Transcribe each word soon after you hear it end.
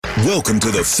Welcome to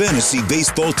the Fantasy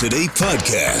Baseball Today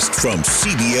podcast from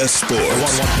CBS Sports.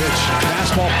 1-1 pitch.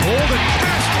 Fastball pulled and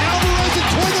passed. Alvarez and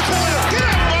toward the corner. Get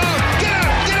out, Bob! Get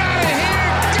out! Get out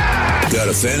of here! Got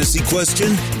a fantasy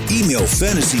question? Email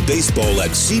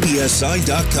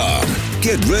fantasybaseball@cbsi.com.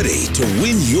 Get ready to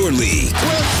win your league.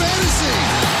 Where fantasy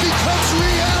becomes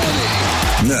reality.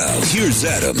 Now, here's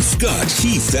Adam, Scott,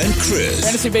 Heath, and Chris.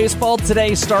 Fantasy Baseball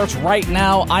Today starts right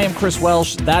now. I am Chris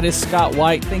Welsh. That is Scott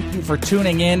White. Thank you for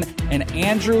tuning in. And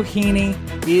Andrew Heaney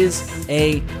is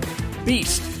a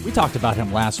beast. We talked about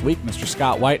him last week, Mr.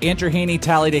 Scott White. Andrew Heaney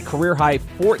tallied a career-high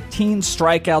 14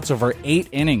 strikeouts over 8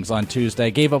 innings on Tuesday.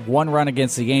 Gave up 1 run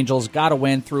against the Angels. Got a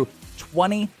win through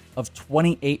 20 of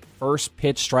 28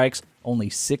 first-pitch strikes. Only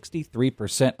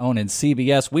 63% owned in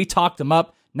CBS. We talked him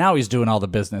up. Now he's doing all the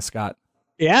business, Scott.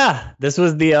 Yeah, this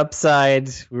was the upside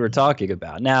we were talking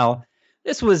about. Now,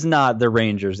 this was not the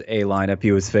Rangers A lineup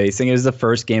he was facing. It was the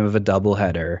first game of a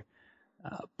doubleheader.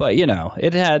 But, you know,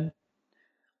 it had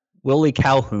Willie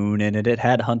Calhoun in it. It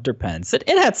had Hunter Pence. It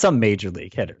had some major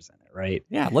league hitters in it, right?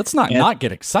 Yeah, let's not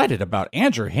get excited about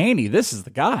Andrew Heaney. This is the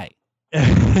guy.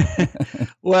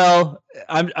 Well,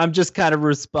 I'm just kind of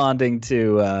responding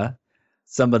to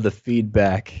some of the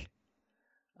feedback.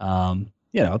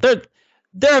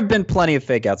 There have been plenty of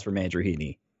fake outs from Andrew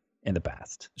Heaney in the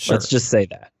past. Sure. Let's just say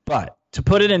that. But to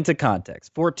put it into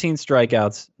context, 14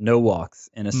 strikeouts, no walks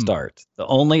in a start. The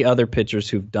only other pitchers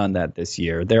who've done that this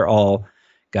year, they're all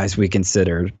guys we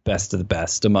consider best of the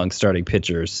best among starting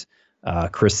pitchers.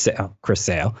 Chris Sale,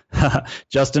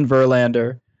 Justin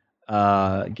Verlander,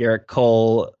 Garrett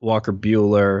Cole, Walker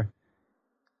Buehler.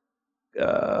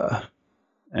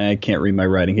 I can't read my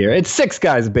writing here. It's 6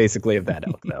 guys basically of that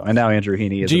ilk, though. And now Andrew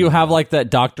Heaney is. Do you have like that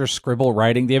Dr. Scribble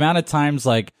writing? The amount of times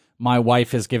like my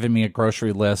wife has given me a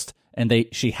grocery list and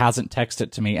she hasn't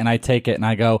texted to me, and I take it and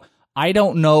I go, I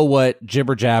don't know what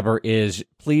jibber jabber is.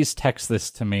 Please text this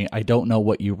to me. I don't know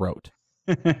what you wrote.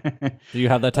 Do you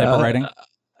have that type of writing?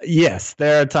 Yes,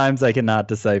 there are times I cannot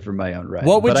decipher my own writing.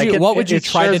 What would you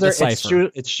try to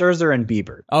decipher? It's Scherzer and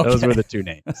Bieber. Okay. Those were the 2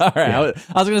 names. All right. Yeah.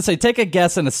 I was going to say, take a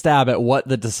guess and a stab at what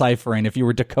the deciphering, if you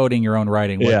were decoding your own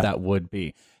writing, what that would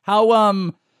be. How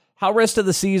rest of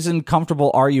the season comfortable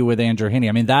are you with Andrew Heaney?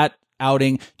 I mean, that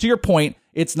outing, to your point,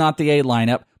 it's not the A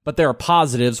lineup, but there are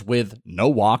positives with no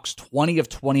walks, 20 of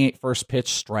 28 first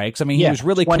pitch strikes. I mean, he was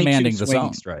really commanding the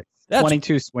zone.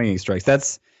 22 swinging strikes.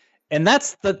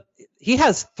 He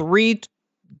has 3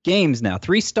 games now,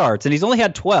 3 starts, and he's only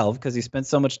had 12 because he spent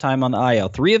so much time on the IL.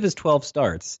 3 of his 12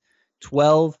 starts,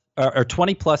 20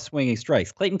 plus swinging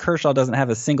strikes. Clayton Kershaw doesn't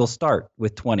have a single start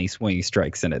with 20 swinging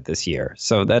strikes in it this year.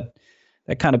 So that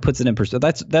kind of puts it in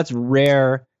perspective. That's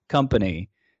rare company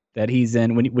that he's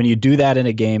in. When you do that in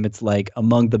a game, it's like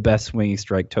among the best swinging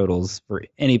strike totals for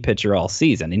any pitcher all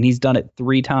season. And he's done it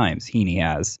 3 times, Heaney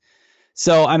has.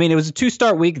 So, I mean, it was a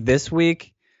 2-start week this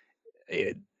week.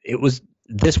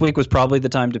 This week was probably the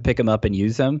time to pick him up and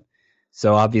use him.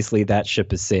 So obviously that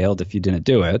ship has sailed if you didn't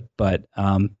do it. But,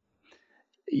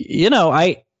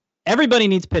 everybody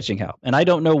needs pitching help. And I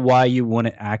don't know why you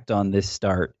wouldn't act on this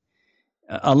start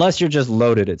unless you're just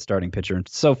loaded at starting pitcher. And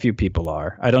so few people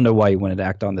are. I don't know why you wouldn't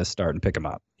act on this start and pick him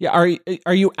up. Yeah.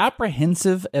 Are you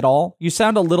apprehensive at all? You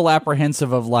sound a little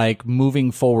apprehensive of like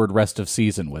moving forward rest of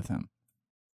season with him.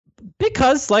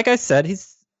 Because like I said,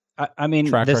 this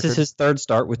record. is his 3rd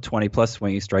start with 20 plus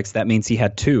swinging strikes. That means he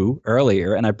had 2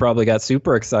 earlier, and I probably got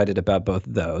super excited about both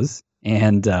of those.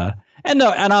 And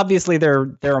obviously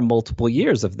there are multiple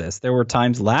years of this. There were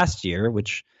times last year,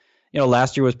 which,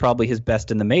 last year was probably his best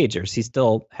in the majors. He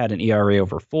still had an ERA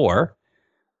over 4.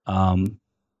 But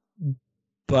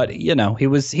he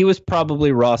was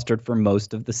probably rostered for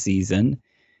most of the season,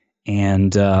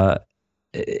 and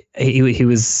he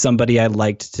was somebody I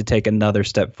liked to take another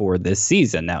step forward this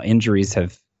season. Now, injuries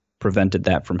have prevented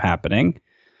that from happening,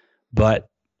 but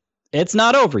it's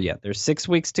not over yet. There's 6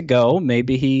 weeks to go.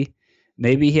 Maybe he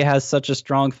has such a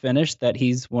strong finish that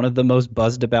he's one of the most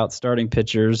buzzed about starting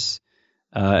pitchers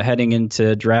heading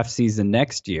into draft season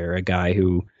next year. A guy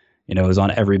who, is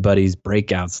on everybody's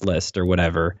breakouts list or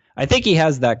whatever. I think he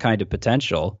has that kind of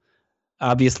potential.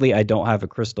 Obviously, I don't have a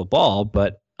crystal ball,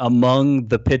 but among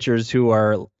the pitchers who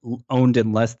are owned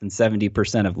in less than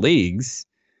 70% of leagues,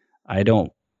 I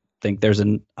don't think there's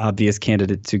an obvious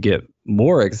candidate to get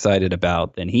more excited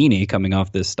about than Heaney coming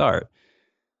off this start.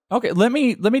 Okay, let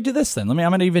me do this then. I'm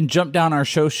going to even jump down our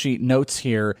show sheet notes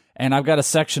here, and I've got a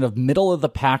section of middle of the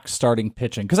pack starting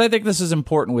pitching, because I think this is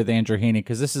important with Andrew Heaney,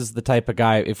 because this is the type of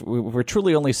guy, if we're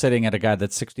truly only sitting at a guy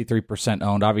that's 63%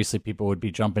 owned, obviously people would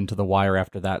be jumping to the wire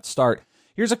after that start.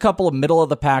 Here's a couple of middle of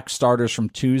the pack starters from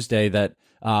Tuesday that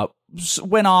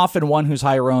went off, and one who's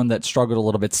higher owned that struggled a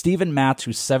little bit. Steven Matz,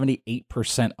 who's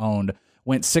 78% owned,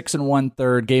 went 6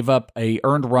 1/3, gave up a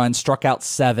earned run, struck out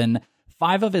 7.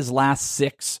 5 of his last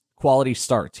 6 quality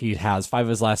starts. He has 5 of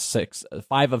his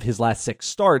last 6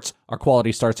 starts are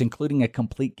quality starts, including a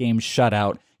complete game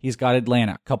shutout. He's got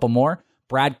Atlanta. A couple more.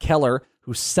 Brad Keller,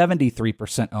 who's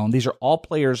 73% owned. These are all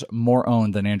players more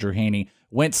owned than Andrew Heaney.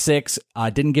 Went 6,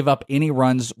 didn't give up any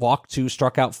runs, walked 2,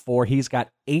 struck out 4. He's got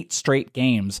 8 straight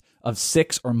games of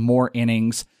 6 or more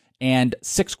innings and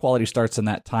 6 quality starts in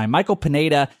that time. Michael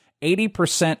Pineda,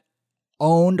 80%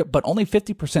 owned, but only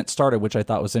 50% started, which I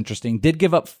thought was interesting. Did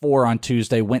give up 4 on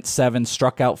Tuesday, went 7,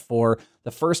 struck out 4.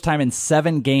 The first time in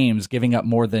 7 games giving up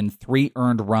more than 3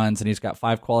 earned runs, and he's got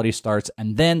 5 quality starts.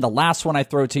 And then the last one I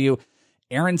throw to you,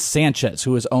 Aaron Sanchez,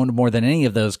 who has owned more than any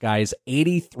of those guys,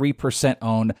 83%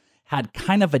 owned, had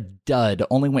kind of a dud,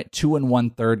 only went 2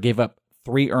 1/3, gave up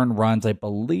 3 earned runs, I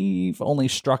believe, only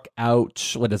struck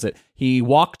out, he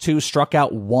walked 2, struck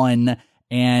out 1,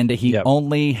 and he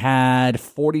only had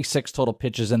 46 total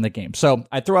pitches in the game. So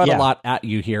I threw out a lot at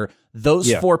you here.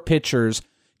 Those 4 pitchers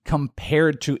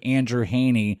compared to Andrew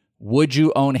Heaney, would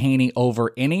you own Heaney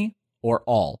over any or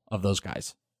all of those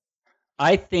guys?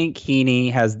 I think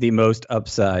Heaney has the most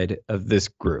upside of this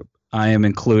group. I am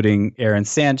including Aaron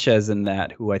Sanchez in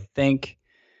that, who I think,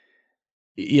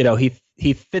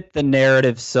 he fit the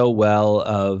narrative so well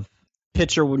of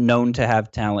pitcher known to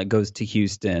have talent goes to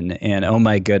Houston, and oh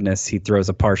my goodness, he throws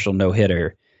a partial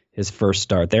no-hitter his first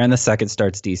start there, and the second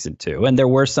start's decent too. And there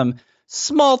were some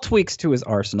small tweaks to his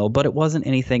arsenal, but it wasn't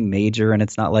anything major, and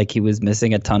it's not like he was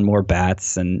missing a ton more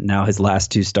bats, and now his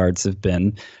last 2 starts have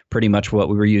been pretty much what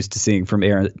we were used to seeing from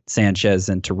Aaron Sanchez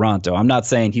in Toronto. I'm not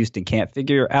saying Houston can't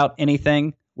figure out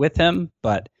anything with him,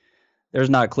 but there's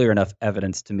not clear enough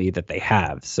evidence to me that they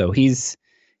have. So he's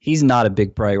not a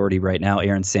big priority right now,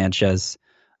 Aaron Sanchez.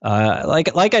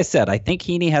 Like I said, I think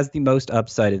Heaney has the most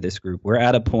upside of this group. We're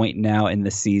at a point now in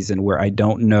the season where I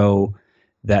don't know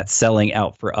that selling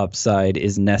out for upside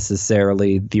is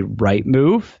necessarily the right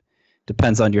move.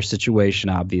 Depends on your situation,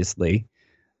 obviously.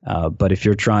 But if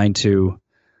you're trying to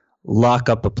lock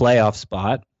up a playoff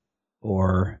spot,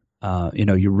 or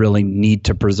you really need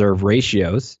to preserve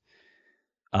ratios,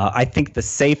 I think the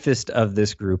safest of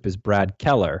this group is Brad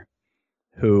Keller,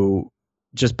 who,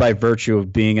 just by virtue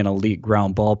of being an elite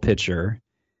ground ball pitcher,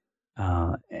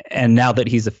 and now that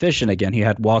he's efficient again, he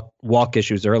had walk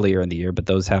issues earlier in the year, but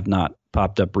those have not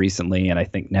popped up recently. And I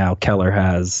think now Keller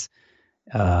has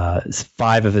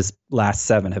 5 of his last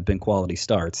 7 have been quality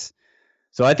starts.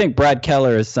 So I think Brad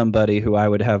Keller is somebody who I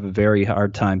would have a very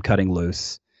hard time cutting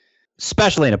loose,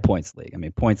 especially in a points league. I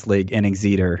mean, points league, innings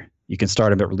eater, you can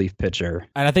start him at relief pitcher.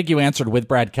 And I think you answered with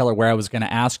Brad Keller where I was going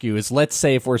to ask you is, let's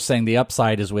say if we're saying the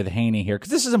upside is with Heaney here,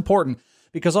 because this is important,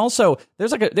 because also there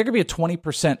could be a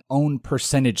 20% own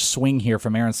percentage swing here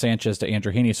from Aaron Sanchez to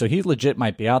Andrew Heaney, so he legit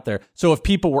might be out there. So if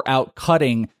people were out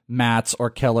cutting Matz or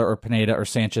Keller or Pineda or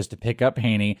Sanchez to pick up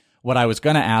Heaney, what I was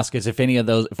going to ask is if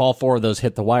all 4 of those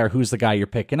hit the wire, who's the guy you're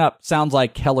picking up? Sounds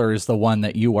like Keller is the one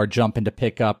that you are jumping to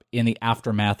pick up in the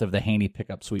aftermath of the Heaney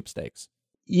pickup sweepstakes.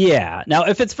 Yeah. Now,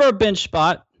 if it's for a bench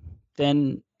spot,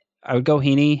 then I would go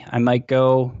Heaney. I might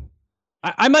go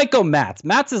Matz.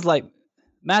 Matz is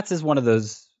one of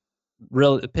those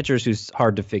real pitchers who's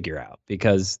hard to figure out,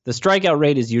 because the strikeout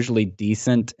rate is usually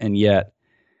decent, and yet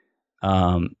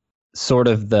sort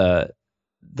of the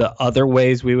other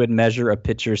ways we would measure a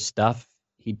pitcher's stuff,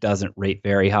 he doesn't rate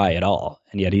very high at all,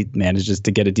 and yet he manages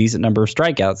to get a decent number of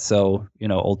strikeouts. So,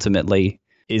 ultimately,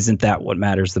 isn't that what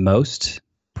matters the most?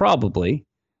 Probably.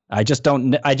 I just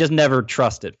never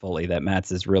trust it fully that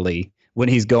Matz is really, when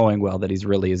he's going well, that he's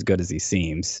really as good as he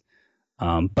seems.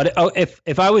 But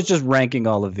if I was just ranking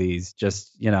all of these,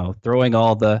 just, throwing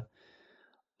all the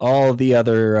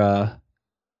other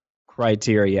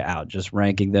criteria out, just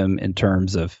ranking them in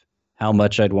terms of how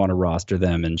much I'd want to roster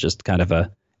them, and just kind of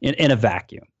in a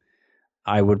vacuum,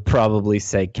 I would probably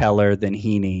say Keller, then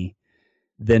Heaney,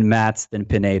 then Matz, then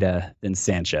Pineda, then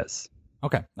Sanchez.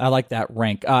 Okay, I like that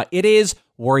rank. It is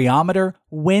Worryometer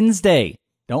Wednesday.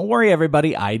 Don't worry,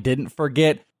 everybody. I didn't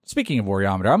forget. Speaking of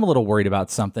Worryometer, I'm a little worried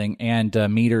about something, and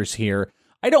meters here.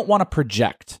 I don't want to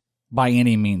project by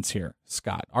any means here,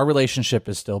 Scott. Our relationship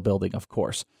is still building, of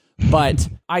course. But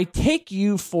I take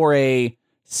you for a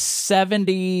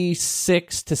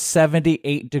 76 to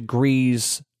 78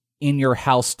 degrees in your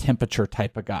house temperature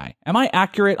type of guy. Am I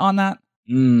accurate on that?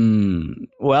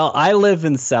 Well, I live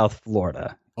in South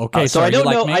Florida. Okay, so I don't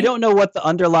know. I don't know what the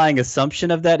underlying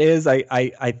assumption of that is.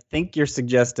 I think you're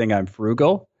suggesting I'm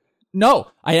frugal.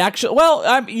 No, I actually.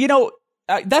 Well,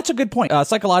 that's a good point.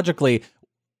 Psychologically,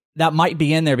 that might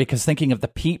be in there because thinking of the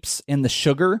peeps in the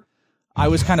sugar. I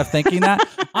was kind of thinking that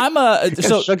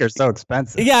sugar's so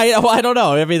expensive. Yeah, well, I don't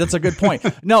know. I mean, that's a good point.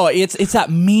 No, it's that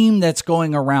meme that's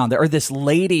going around, or this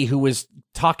lady who was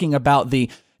talking about the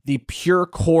pure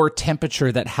core temperature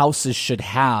that houses should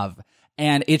have,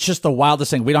 and it's just the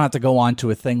wildest thing. We don't have to go on to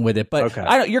a thing with it, but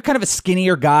okay. You're kind of a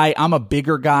skinnier guy. I'm a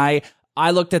bigger guy.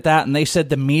 I looked at that and they said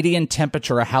the median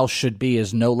temperature a house should be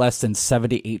is no less than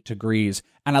 78 degrees,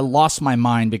 and I lost my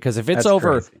mind because if it's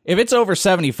over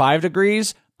 75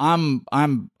 degrees. I'm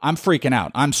freaking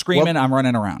out. I'm screaming. I'm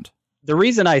running around. The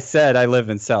reason I said I live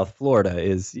in South Florida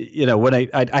is, when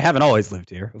I haven't always lived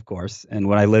here, of course. And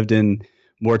when I lived in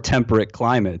more temperate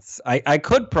climates, I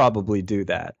could probably do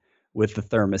that with the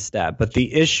thermostat. But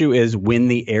the issue is when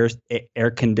the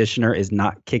air conditioner is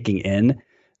not kicking in,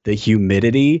 the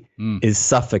humidity is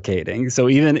suffocating. So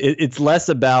it's less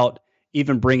about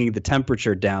even bringing the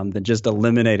temperature down than just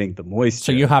eliminating the moisture.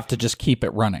 So you have to just keep it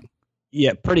running.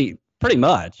 Yeah, pretty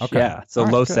much. Okay. Yeah. So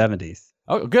right, low good. 70s.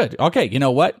 Oh, good. Okay. You know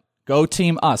what? Go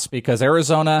team us, because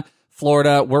Arizona,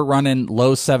 Florida, we're running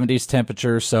low 70s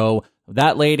temperature. So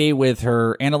that lady with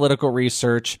her analytical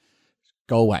research,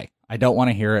 go away. I don't want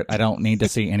to hear it. I don't need to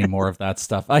see any more of that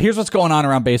stuff. Here's what's going on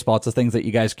around baseball. It's the things that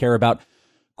you guys care about.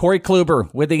 Corey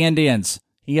Kluber with the Indians.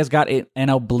 He has got an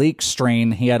oblique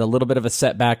strain. He had a little bit of a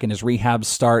setback in his rehab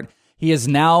start. He is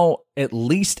now at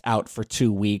least out for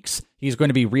 2 weeks. He's going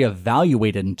to be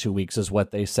reevaluated in 2 weeks, is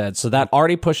what they said. So that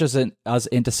already pushes us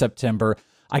into September.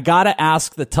 I got to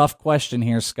ask the tough question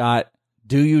here, Scott.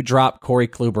 Do you drop Corey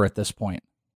Kluber at this point?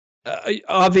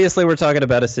 Obviously, we're talking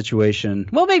about a situation.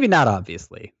 Well, maybe not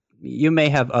obviously. You may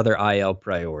have other IL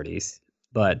priorities.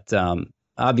 But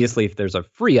obviously, if there's a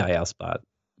free IL spot,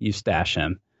 you stash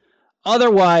him.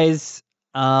 Otherwise,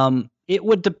 it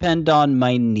would depend on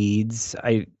my needs.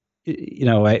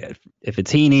 If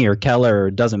it's Heaney or Keller, or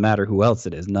it doesn't matter who else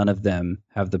it is, none of them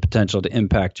have the potential to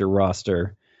impact your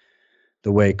roster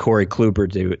the way Corey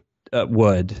Kluber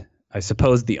would. I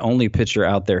suppose the only pitcher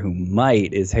out there who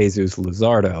might is Jesus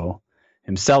Luzardo,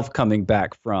 himself coming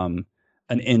back from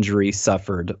an injury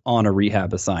suffered on a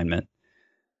rehab assignment.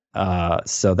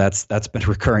 So that's been a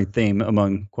recurring theme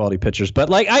among quality pitchers. But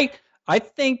I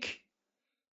think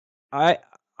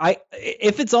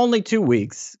if it's only 2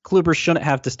 weeks, Kluber shouldn't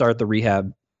have to start the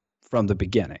rehab from the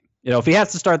beginning. If he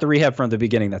has to start the rehab from the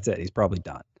beginning, that's it. He's probably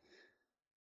done.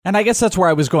 And I guess that's where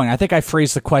I was going. I think I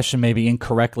phrased the question maybe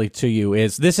incorrectly to you.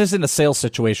 This isn't a sales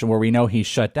situation where we know he's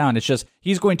shut down. It's just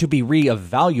he's going to be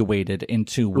reevaluated in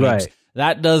 2 weeks. Right.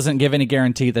 That doesn't give any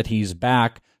guarantee that he's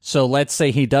back. So let's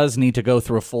say he does need to go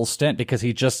through a full stint because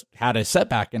he just had a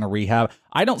setback in a rehab.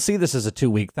 I don't see this as a 2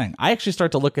 week thing. I actually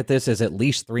start to look at this as at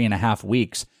least 3.5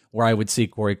 weeks where I would see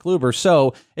Corey Kluber.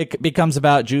 So it becomes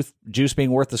about juice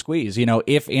being worth the squeeze.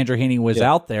 If Andrew Heaney was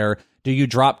out there, do you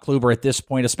drop Kluber at this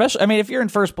point? Especially, if you're in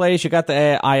first place, you got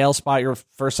the IL spot, you're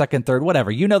first, second, third,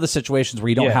 whatever. The situations where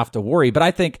you don't have to worry. But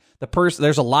I think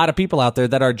there's a lot of people out there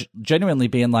that are genuinely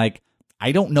being like,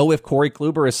 I don't know if Corey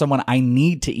Kluber is someone I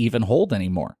need to even hold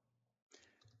anymore.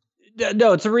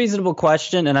 No, it's a reasonable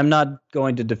question, and I'm not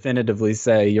going to definitively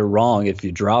say you're wrong if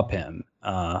you drop him.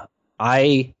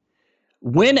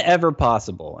 Whenever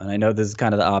possible, and I know this is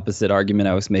kind of the opposite argument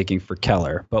I was making for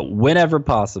Keller, but whenever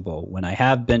possible, when I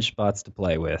have bench spots to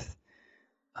play with,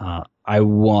 I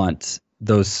want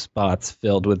those spots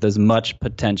filled with as much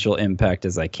potential impact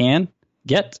as I can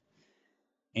get.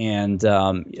 And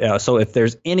so if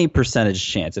there's any percentage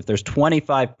chance, if there's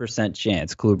 25%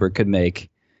 chance Kluber could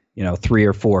make 3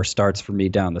 or 4 starts for me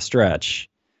down the stretch,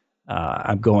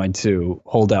 I'm going to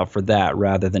hold out for that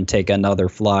rather than take another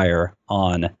flyer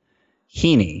on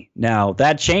Heaney. Now,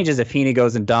 that changes if Heaney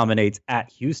goes and dominates at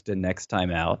Houston next time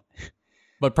out.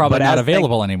 But probably not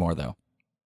available anymore, though.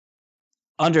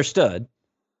 Understood.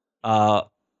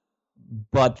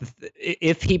 But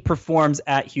if he performs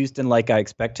at Houston like I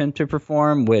expect him to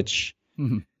perform, which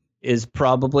is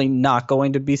probably not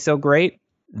going to be so great,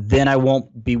 then I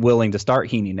won't be willing to start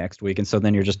Heaney next week. And so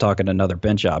then you're just talking another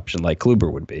bench option like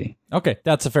Kluber would be. Okay,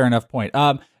 that's a fair enough point.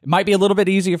 It might be a little bit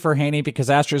easier for Heaney because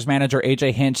Astros manager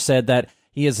A.J. Hinch said that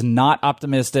he is not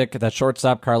optimistic that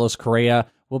shortstop Carlos Correa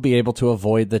will be able to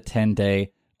avoid the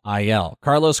 10-day IL.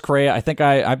 Carlos Correa, I think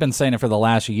I've been saying it for the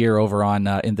last year over on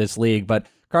in this league, but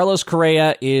Carlos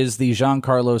Correa is the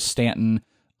Giancarlo Stanton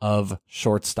of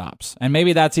shortstops. And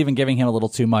maybe that's even giving him a little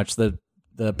too much. The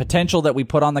potential that we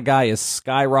put on the guy is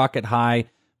skyrocket high,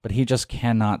 but he just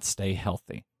cannot stay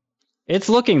healthy. It's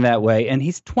looking that way, and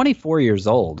he's 24 years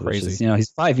old. Crazy. Which is, he's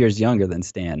 5 years younger than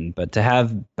Stanton. But to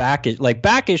have back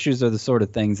issues are the sort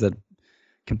of things that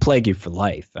can plague you for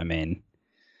life.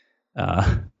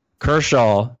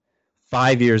 Kershaw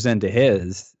 5 years into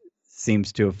his,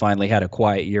 seems to have finally had a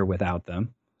quiet year without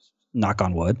them. Knock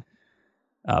on wood.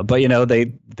 But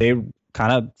they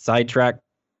kind of sidetracked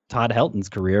Todd Helton's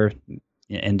career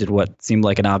and did what seemed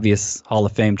like an obvious Hall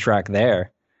of Fame track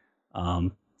there.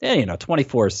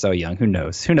 24 is so young. Who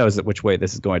knows? Who knows which way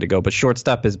this is going to go? But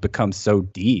shortstop has become so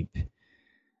deep.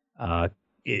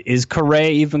 Is Correa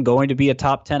even going to be a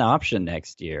top 10 option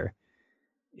next year?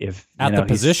 If at the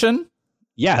position?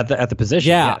 Yeah, at the position.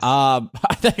 Yeah, yes.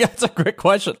 I think that's a great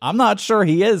question. I'm not sure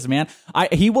he is, man.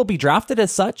 He will be drafted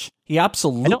as such. He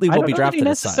absolutely will be drafted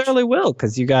as such. He necessarily will,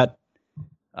 because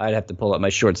I'd have to pull up my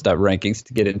shortstop rankings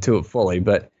to get into it fully,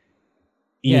 but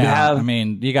you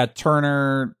got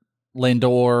Turner,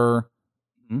 Lindor,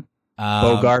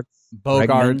 Bogarts,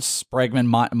 Bregman,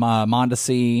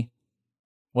 Mondesi,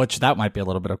 which that might be a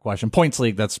little bit of a question. Points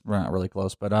league, that's not really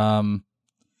close, but I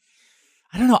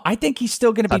don't know. I think he's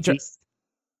still going to be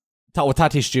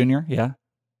Tatis Jr.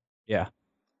 Yeah.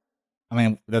 I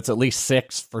mean, that's at least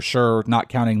 6 for sure, not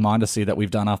counting Mondesi that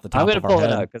we've done off the top of our head. I'm going to pull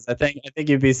it up because I think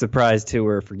you'd be surprised who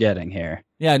we're forgetting here.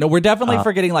 Yeah, no, we're definitely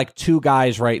forgetting like 2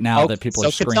 guys right now that people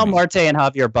are screaming. So Ketel Marte and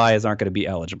Javier Baez aren't going to be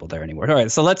eligible there anymore. All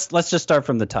right, so let's just start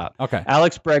from the top. Okay.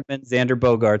 Alex Bregman, Xander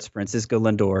Bogaerts, Francisco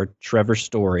Lindor, Trevor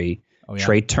Story,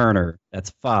 Trey Turner.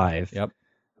 That's 5. Yep.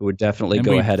 Who would definitely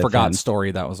go ahead of him. Forgot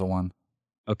Story. That was a 1.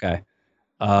 Okay.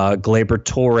 Gleyber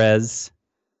Torres.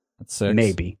 That's 6.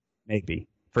 Maybe.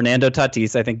 Fernando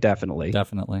Tatis, I think definitely.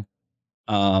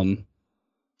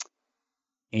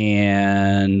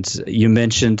 And you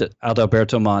mentioned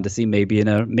Adalberto Mondesi, maybe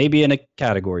in a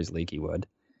categories league he would.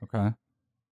 Okay.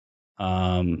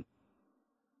 And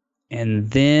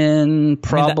then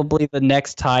probably the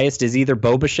next highest is either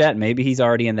Bo Bichette, maybe he's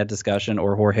already in that discussion,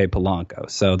 or Jorge Polanco.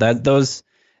 So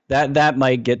that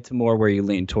might get to more where you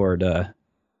lean toward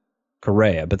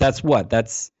Correa, but that's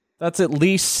at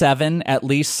least 7. At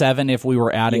least 7 if we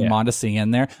were adding Mondesi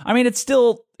in there. I mean,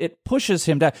 it pushes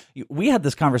him down. We had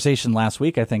this conversation last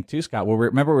week, I think, too, Scott, where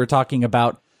we were talking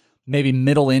about maybe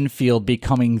middle infield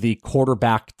becoming the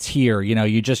quarterback tier.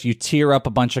 You tier up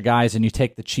a bunch of guys and you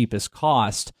take the cheapest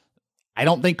cost. I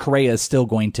don't think Correa is still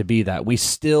going to be that. We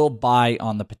still buy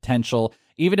on the potential,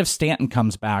 even if Stanton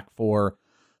comes back for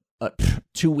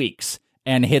 2 weeks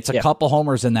and hits a couple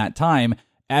homers in that time.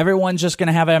 Everyone's just going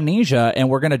to have amnesia, and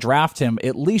we're going to draft him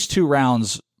at least 2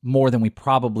 rounds more than we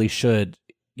probably should,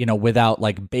 without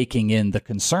like baking in the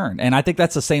concern. And I think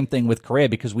that's the same thing with Correa,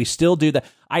 because we still do that.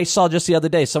 I saw just the other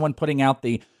day someone putting out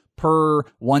the per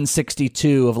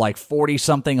 162 of like 40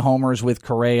 something homers with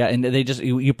Correa, and they just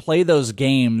you play those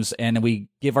games and we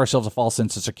give ourselves a false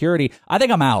sense of security. I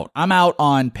think I'm out. I'm out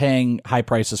on paying high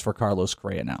prices for Carlos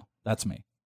Correa now. That's me.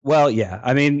 Well, yeah.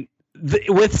 I mean,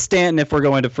 with Stanton, if we're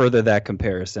going to further that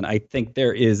comparison, I think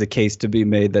there is a case to be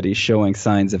made that he's showing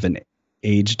signs of an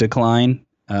age decline.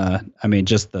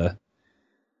 Just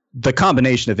the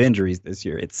combination of injuries this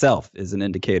year itself is an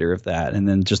indicator of that, and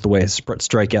then just the way his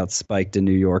strikeouts spiked in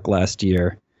New York last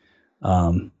year.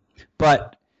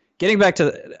 But getting back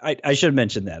to, I should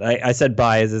mention that I said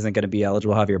Baez isn't going to be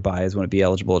eligible. Javier Baez won't be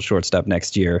eligible at shortstop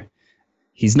next year.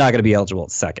 He's not going to be eligible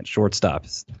at second. Shortstop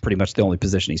is pretty much the only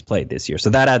position he's played this year. So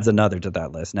that adds another to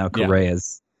that list. Now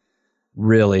Correa's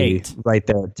really 8. Right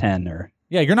there at 10.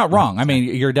 Yeah, you're not wrong. I mean,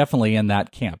 you're definitely in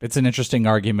that camp. It's an interesting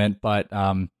argument, but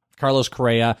Carlos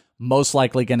Correa, most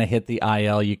likely going to hit the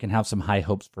IL. You can have some high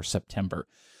hopes for September.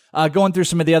 Going through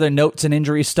some of the other notes and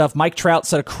injury stuff, Mike Trout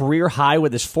set a career high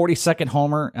with his 42nd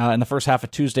homer in the first half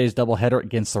of Tuesday's doubleheader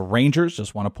against the Rangers.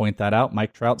 Just want to point that out.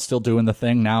 Mike Trout still doing the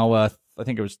thing now. I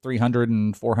think it was 300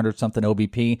 and 400 something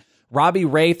OBP. Robbie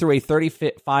Ray threw a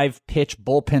 35-pitch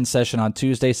bullpen session on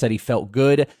Tuesday, said he felt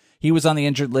good. He was on the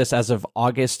injured list as of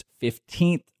August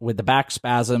 15th with the back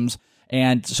spasms.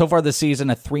 And so far this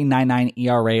season, a 3.99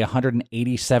 ERA,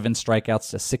 187 strikeouts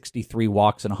to 63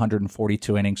 walks in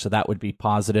 142 innings. So that would be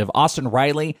positive. Austin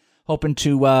Riley hoping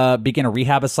to begin a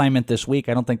rehab assignment this week.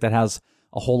 I don't think that has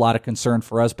a whole lot of concern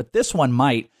for us, but this one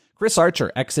might. Chris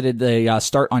Archer exited the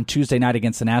start on Tuesday night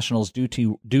against the Nationals due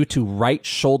to right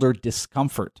shoulder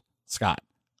discomfort. Scott.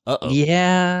 Uh-oh.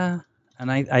 Yeah.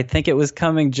 And I think it was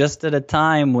coming just at a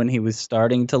time when he was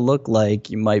starting to look like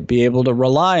you might be able to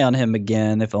rely on him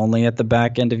again, if only at the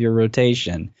back end of your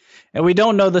rotation. And we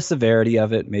don't know the severity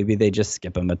of it. Maybe they just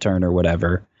skip him a turn or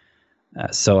whatever.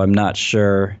 So I'm not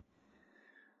sure.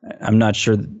 I don't want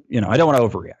to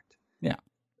overreact. Yeah. Okay.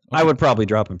 I would probably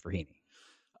drop him for Heaney.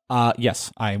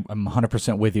 Yes, I'm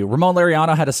 100% with you. Ramon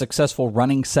Laureano had a successful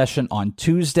running session on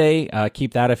Tuesday.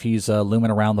 Keep that if he's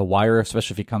looming around the wire,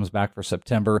 especially if he comes back for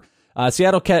September.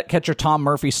 Seattle catcher Tom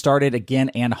Murphy started again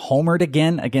and homered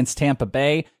again against Tampa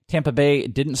Bay. Tampa Bay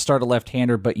didn't start a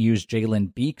left-hander but used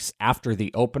Jalen Beeks after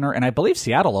the opener, and I believe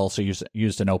Seattle also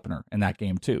used an opener in that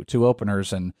game too. 2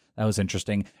 openers, and that was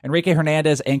interesting. Enrique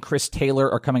Hernandez and Chris Taylor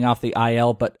are coming off the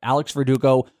IL, but Alex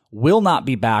Verdugo will not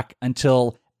be back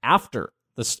until after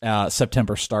the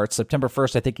September starts. September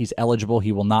 1st, I think he's eligible.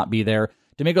 He will not be there.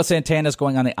 Domingo Santana is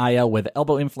going on the IL with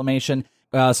elbow inflammation.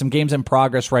 Some games in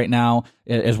progress right now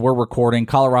as we're recording.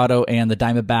 Colorado and the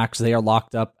Diamondbacks, they are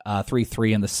locked up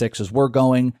 3-3 in the 6 as we're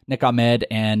going. Nick Ahmed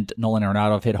and Nolan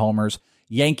Arenado have hit homers.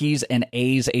 Yankees and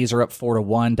A's. A's are up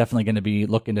 4-1. Definitely going to be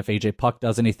looking if AJ Puck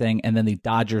does anything. And then the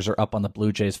Dodgers are up on the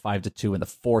Blue Jays 5-2 in the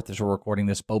 4th as we're recording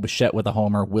this. Bo Bichette with a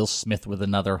homer. Will Smith with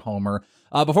another homer.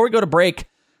 Before we go to break,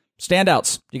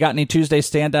 standouts. You got any Tuesday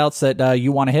standouts that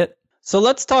you want to hit? So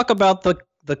let's talk about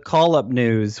the call-up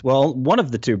news. Well, one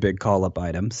of the 2 big call-up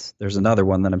items. There's another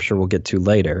one that I'm sure we'll get to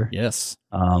later. Yes.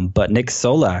 But Nick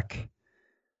Solak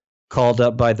called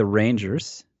up by the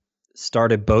Rangers,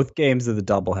 started both games of the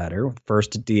doubleheader,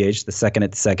 first at DH, the second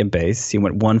at second base. He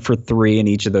went 1 for 3 in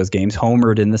each of those games,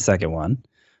 homered in the second one.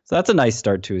 So that's a nice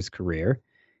start to his career.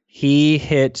 He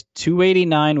hit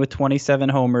 .289 with 27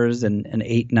 homers and an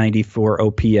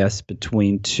 .894 OPS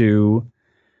between two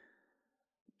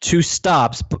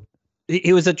stops.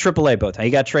 He was at AAA both. He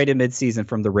got traded midseason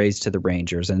from the Rays to the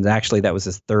Rangers, and actually that was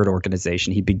his 3rd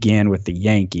organization. He began with the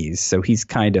Yankees, so he's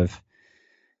kind of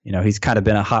been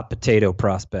a hot potato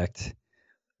prospect,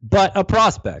 but a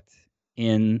prospect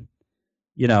in,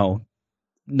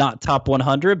 not top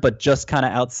 100, but just kind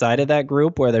of outside of that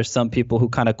group where there's some people who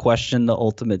kind of question the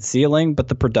ultimate ceiling, but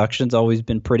the production's always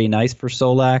been pretty nice for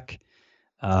Solak.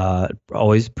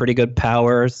 Always pretty good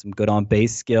power, some good on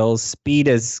base skills. Speed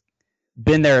has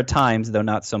been there at times, though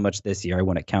not so much this year. I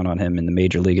wouldn't count on him in the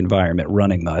major league environment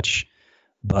running much.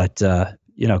 But,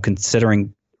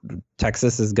 considering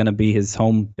Texas is going to be his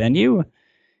home venue,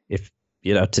 if,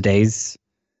 today's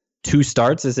 2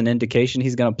 starts is an indication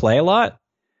he's going to play a lot,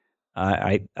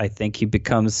 I think he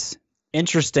becomes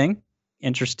interesting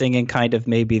in kind of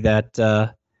maybe that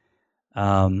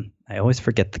I always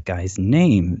forget the guy's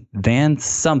name, Van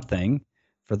something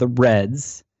for the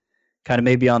Reds. Kind of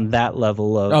maybe on that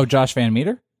level of... Josh Van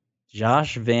Meter?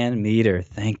 Josh Van Meter,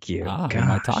 thank you. We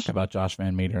might talk about Josh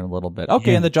Van Meter in a little bit.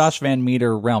 Okay, in the Josh Van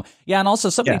Meter realm. Yeah, and also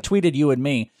somebody tweeted you and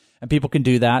me, and people can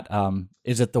do that.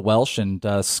 Is it the Welsh and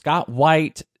Scott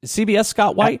White, CBS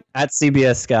Scott White? At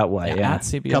CBS Scott White, yeah. At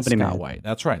CBS Company Scott White.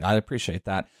 That's right. I appreciate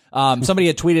that. Somebody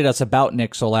had tweeted us about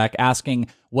Nick Solak asking,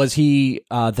 was he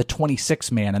the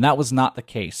 26th man? And that was not the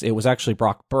case. It was actually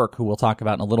Brock Burke, who we'll talk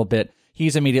about in a little bit.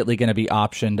 He's immediately going to be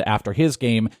optioned after his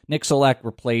game. Nick Solak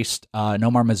replaced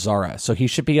Nomar Mazara, so he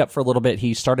should be up for a little bit.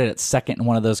 He started at second in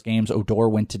one of those games. Odor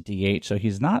went to DH, so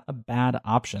he's not a bad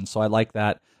option. So I like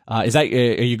that. Are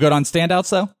you good on standouts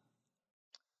though?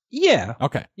 Yeah.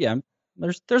 Okay. Yeah.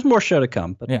 There's more show to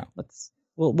come, but yeah,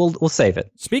 we'll save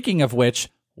it. Speaking of which,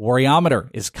 Warriometer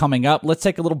is coming up. Let's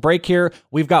take a little break here.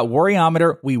 We've got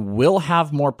Warriometer. We will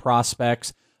have more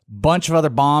prospects. Bunch of other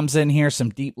bombs in here, some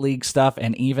deep league stuff,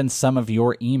 and even some of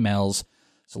your emails.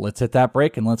 So let's hit that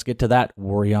break and let's get to that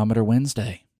Warriometer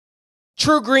Wednesday.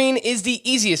 True Green is the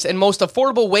easiest and most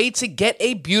affordable way to get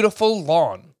a beautiful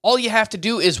lawn. All you have to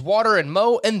do is water and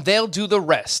mow, and they'll do the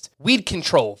rest. Weed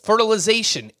control,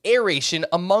 fertilization, aeration,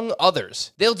 among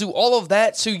others. They'll do all of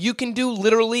that so you can do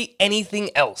literally anything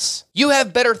else. You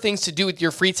have better things to do with your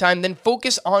free time than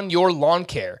focus on your lawn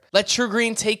care. Let True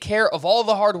Green take care of all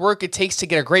the hard work it takes to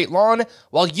get a great lawn,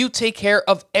 while you take care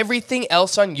of everything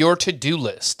else on your to-do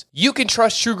list. You can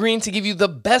trust True Green to give you the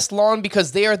best lawn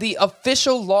because they are the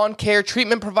official lawn care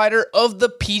treatment provider of the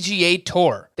PGA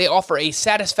Tour. They offer a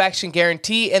satisfaction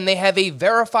guarantee, and they have a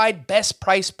verified best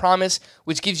price promise,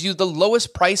 which gives you the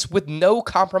lowest price with no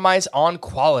compromise on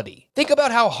quality. Think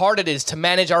about how hard it is to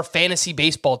manage our fantasy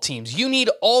baseball teams. You need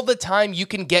all the time you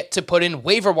can get to put in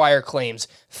waiver wire claims,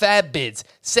 fab bids,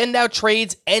 send out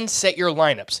trades, and set your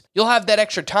lineups. You'll have that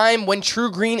extra time when True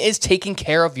Green is taking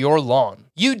care of your lawn.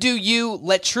 You do you,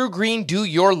 let True Green do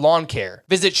your lawn care.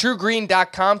 Visit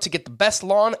truegreen.com to get the best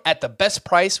lawn at the best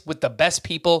price with the best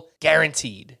people,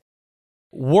 guaranteed.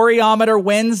 Warriometer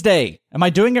Wednesday. Am I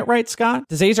doing it right, Scott?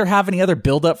 Does Azer have any other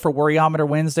build-up for Warriometer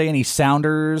Wednesday? Any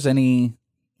sounders? Any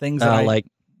things that like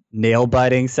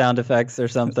nail-biting sound effects or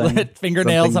something?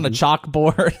 Fingernails on a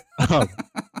chalkboard? Oh,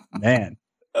 man.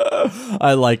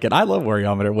 I like it. I love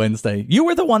Warriometer Wednesday. You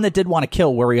were the one that did want to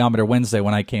kill Warriometer Wednesday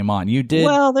when I came on. You did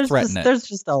threaten it. There's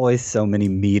just always so many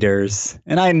meters,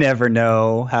 and I never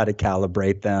know how to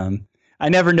calibrate them. I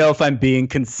never know if I'm being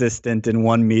consistent in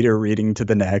one meter reading to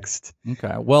the next.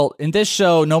 Okay. Well, in this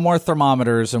show, no more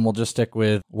thermometers, and we'll just stick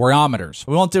with warriometers.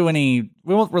 We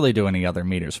won't really do any other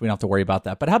meters. We don't have to worry about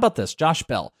that. But how about this? Josh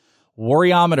Bell,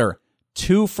 warriometer,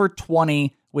 2 for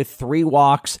 20 with 3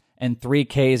 walks and 3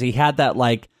 Ks. He had that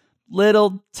like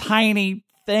little tiny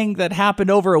thing that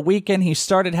happened over a weekend. He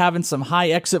started having some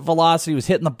high exit velocity, was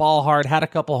hitting the ball hard, had a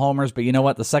couple homers, but you know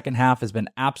what? The second half has been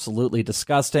absolutely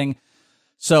disgusting.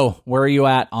 So where are you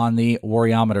at on the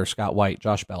warriometer, Scott White,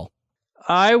 Josh Bell?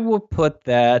 I will put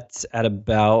that at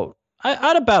about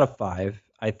a 5,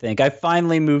 I think. I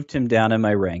finally moved him down in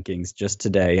my rankings just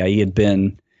today.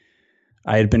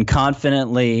 I had been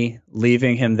confidently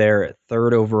leaving him there at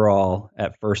 3rd overall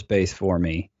at first base for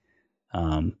me.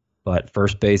 But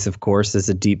first base, of course, is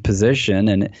a deep position.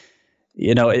 And,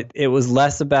 it was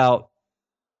less about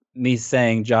me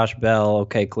saying Josh Bell,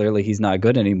 okay, clearly he's not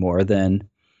good anymore, than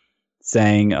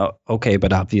saying, okay,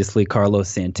 but obviously Carlos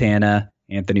Santana,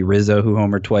 Anthony Rizzo, who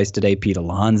homered twice today, Pete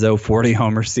Alonso, 40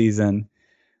 homer season.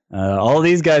 All of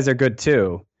these guys are good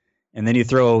too. And then you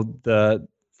throw the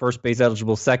first base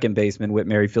eligible second baseman, Whit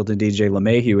Merrifield and DJ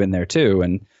LeMahieu in there too.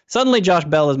 And suddenly Josh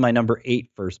Bell is my number 8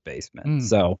 first baseman.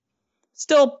 So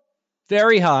still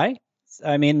very high.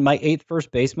 I mean, my 8th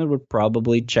first baseman would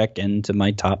probably check into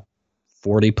my top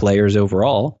 40 players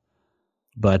overall.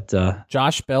 But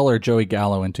Josh Bell or Joey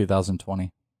Gallo in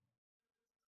 2020?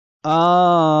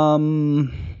 I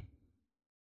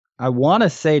want to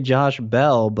say Josh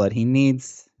Bell, but he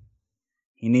needs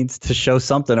to show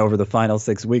something over the final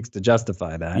 6 weeks to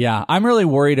justify that. Yeah, I'm really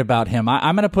worried about him.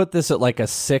 I'm going to put this at like a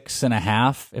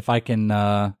 6.5 if I can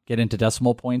get into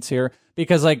decimal points here,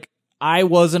 because like I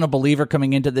wasn't a believer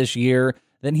coming into this year.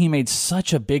 Then he made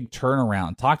such a big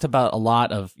turnaround. Talked about a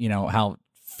lot of how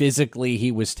physically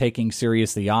he was taking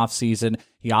serious the offseason.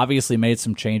 He obviously made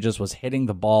some changes, was hitting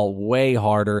the ball way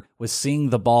harder, was seeing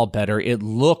the ball better. It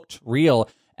looked real,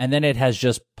 and then it has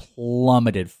just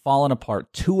plummeted, fallen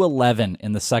apart. 211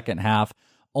 in the second half,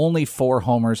 only 4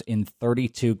 homers in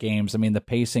 32 games. I mean, the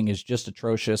pacing is just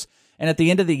atrocious. And at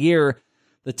the end of the year,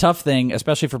 the tough thing,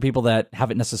 especially for people that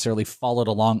haven't necessarily followed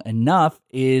along enough,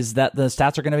 is that the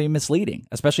stats are going to be misleading,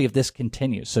 especially if this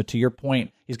continues. So to your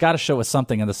point, he's got to show us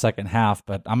something in the second half,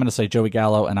 but I'm going to say Joey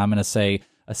Gallo, and I'm going to say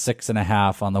a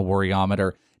 6.5 on the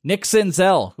warriometer. Nick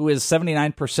Senzel, who is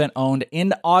 79% owned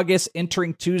in August,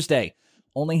 entering Tuesday,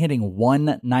 only hitting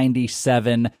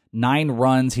 197, 9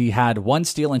 runs. He had 1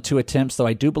 steal and 2 attempts, though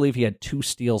I do believe he had 2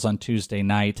 steals on Tuesday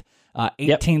night.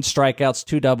 18 strikeouts,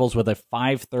 2 doubles with a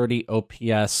 530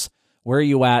 OPS. Where are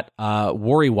you at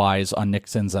worry-wise on Nick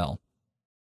Senzel?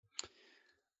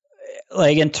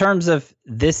 Like in terms of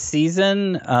this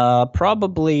season,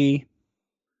 probably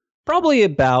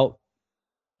about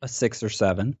a 6 or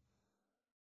 7.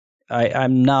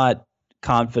 I'm not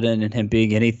confident in him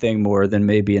being anything more than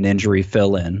maybe an injury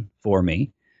fill-in for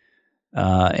me.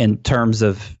 In terms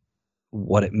of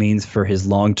what it means for his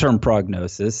long-term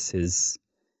prognosis, his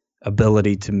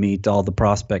ability to meet all the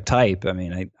prospect hype. I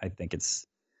mean, I think it's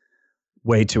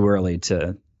way too early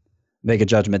to make a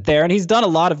judgment there. And he's done a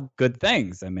lot of good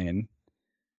things. I mean,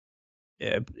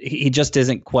 he just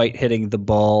isn't quite hitting the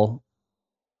ball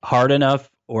hard enough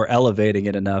or elevating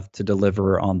it enough to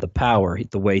deliver on the power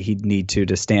the way he'd need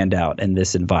to stand out in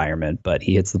this environment. But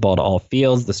he hits the ball to all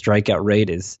fields. The strikeout rate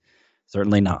is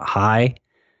certainly not high.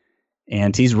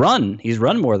 And he's run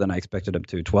more than I expected him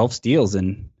to. 12 steals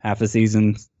in half a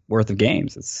season's worth of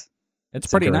games. It's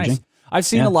pretty nice. I've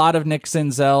seen a lot of Nick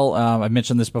Senzel. I've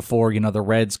mentioned this before, the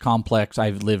Reds complex.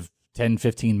 I've lived 10,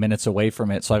 15 minutes away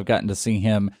from it, so I've gotten to see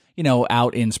him,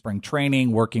 out in spring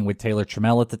training, working with Taylor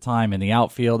Trammell at the time in the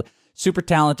outfield. Super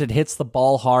talented, hits the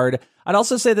ball hard. I'd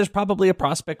also say there's probably a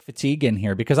prospect fatigue in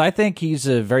here because I think he's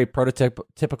a very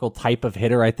prototypical type of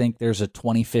hitter. I think there's a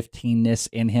 2015-ness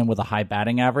in him with a high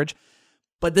batting average.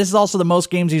 But this is also the most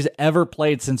games he's ever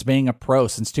played since being a pro,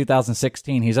 since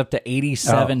 2016. He's up to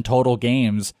 87 total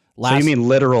games. So you mean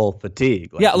literal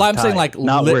fatigue? Like I'm saying like...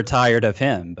 Not we're tired of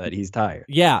him, but he's tired.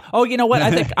 Yeah. Oh, you know what?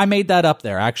 I think I made that up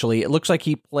there, actually. It looks like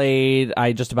he played,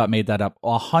 I just about made that up,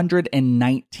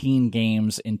 119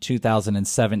 games in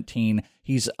 2017.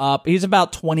 He's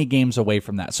about 20 games away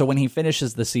from that. So when he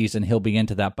finishes the season, he'll be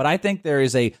into that. But I think there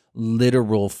is a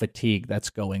literal fatigue that's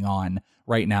going on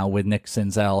right now with Nick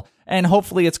Senzel. And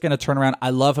hopefully it's going to turn around.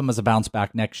 I love him as a bounce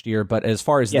back next year. But as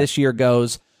far as this year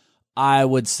goes, I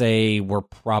would say we're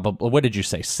probably, what did you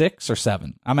say, 6 or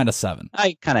 7? I'm at a 7.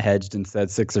 I kind of hedged and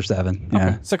said 6 or 7. Yeah.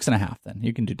 Okay, 6.5 then.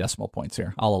 You can do decimal points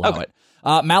here. I'll allow it.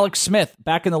 Malik Smith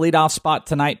back in the leadoff spot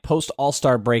tonight, post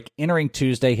All-Star break, entering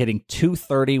Tuesday, hitting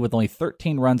 .230 with only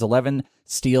 13 runs, 11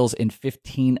 steals in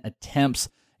 15 attempts.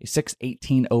 a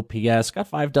 618 OPS, got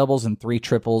 5 doubles and 3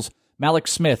 triples. Mallex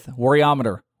Smith,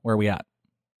 Worryometer, where are we at?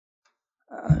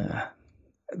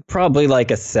 Probably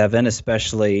like a 7,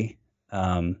 especially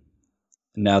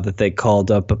now that they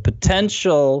called up a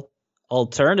potential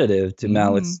alternative to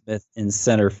Mallex Smith in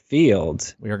center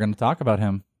field. We are going to talk about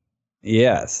him.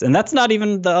 Yes, and that's not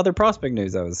even the other prospect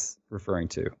news I was referring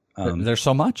to. There's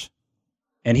so much.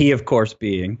 And he, of course,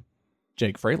 being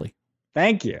Jake Fraley.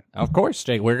 Thank you. Of course,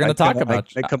 Jake. We're going to talk about.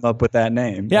 I come up with that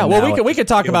name. Yeah, well, we could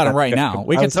talk about him right now.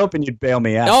 I was hoping you'd bail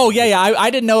me out. Oh yeah. I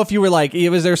didn't know if you were like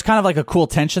there's kind of like a cool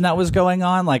tension that was going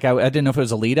on. Like I didn't know if it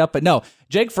was a lead up, but no.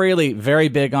 Jake Fraley, very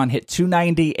big on, hit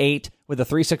 298 with a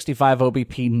 365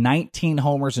 OBP, 19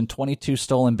 homers and 22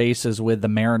 stolen bases with the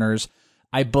Mariners.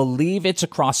 I believe it's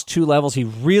across 2 levels. He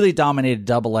really dominated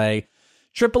Double-A.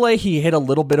 AAA, he hit a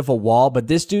little bit of a wall, but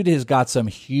this dude has got some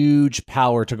huge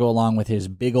power to go along with his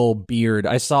big old beard.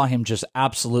 I saw him just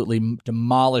absolutely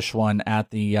demolish one at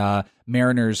the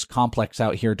Mariners complex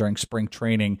out here during spring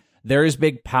training. There is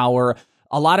big power.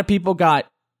 A lot of people got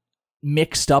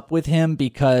mixed up with him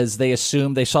because they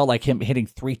assumed they saw like him hitting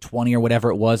 320 or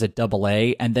whatever it was at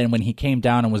Double-A, and then when he came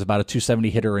down and was about a 270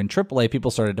 hitter in AAA,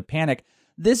 people started to panic.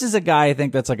 This is a guy I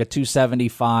think that's like a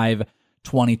 275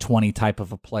 2020 type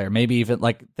of a player. Maybe even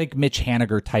like think Mitch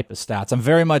Haniger type of stats. I'm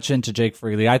very much into Jake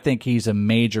Fraley. I think he's a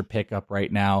major pickup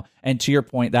right now. And to your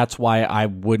point, that's why I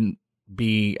wouldn't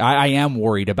be I am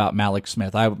worried about Mallex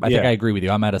Smith. I think I agree with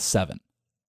you. I'm at a 7.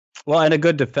 Well, and a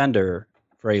good defender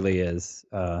Fraley is.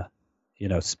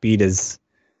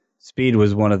 Speed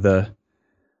was one of the,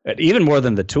 even more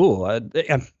than the tool,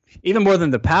 even more than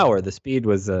the power, the speed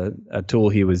was a tool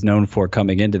he was known for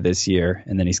coming into this year.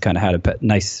 And then he's kind of had a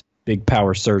nice big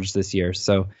power surge this year.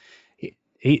 So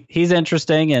he's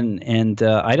interesting. And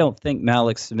I don't think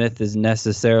Mallex Smith is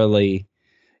necessarily,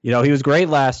 he was great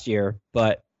last year,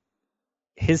 but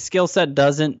his skill set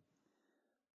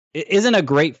isn't a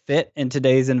great fit in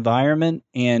today's environment.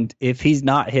 And if he's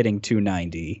not hitting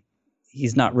 290,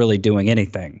 he's not really doing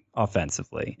anything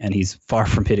offensively. And he's far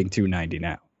from hitting 290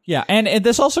 now. Yeah, and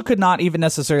this also could not even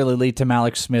necessarily lead to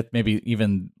Mallex Smith maybe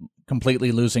even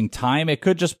completely losing time. It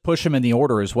could just push him in the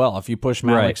order as well. If you push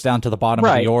Mallex down to the bottom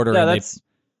of the order, yeah,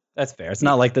 that's fair. It's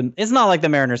not like the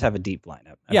Mariners have a deep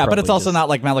lineup. Yeah, but it's also not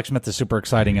like Mallex Smith is super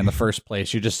exciting in the first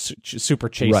place. You're just super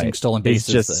chasing stolen bases.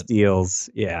 He's just steals.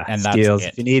 Yeah, and steals.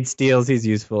 That's if you need steals, he's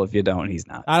useful. If you don't, he's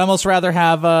not. I'd almost rather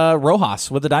have Rojas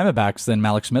with the Diamondbacks than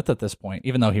Mallex Smith at this point,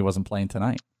 even though he wasn't playing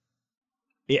tonight.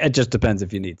 Yeah, it just depends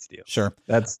if you need steals. Sure.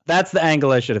 That's the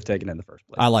angle I should have taken in the first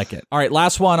place. I like it. All right,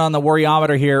 last one on the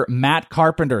Worryometer here. Matt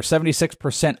Carpenter,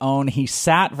 76% owned. He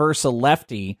sat versus a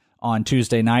lefty on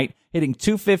Tuesday night, hitting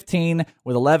 .215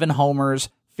 with 11 homers,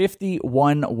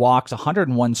 51 walks,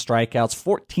 101 strikeouts,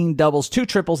 14 doubles, 2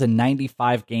 triples in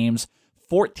 95 games.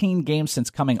 14 games since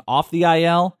coming off the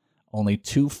IL, only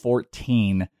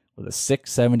 .214 with a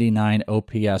 679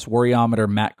 OPS. Worryometer,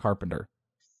 Matt Carpenter.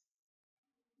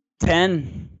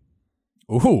 10.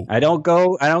 Ooh. I don't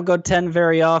go 10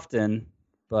 very often,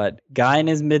 but guy in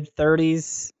his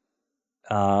mid-30s,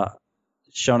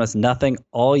 shown us nothing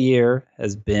all year,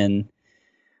 has been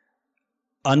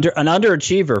an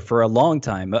underachiever for a long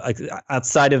time,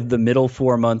 outside of the middle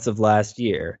 4 months of last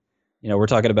year. We're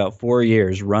talking about 4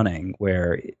 years running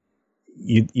where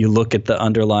you look at the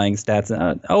underlying stats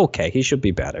and okay, he should be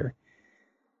better.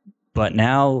 But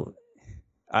now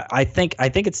I think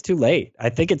it's too late. I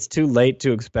think it's too late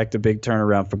to expect a big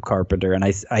turnaround from Carpenter. And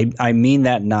I mean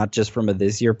that not just from a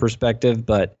this year perspective,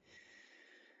 but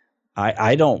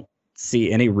I don't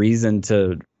see any reason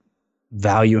to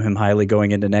value him highly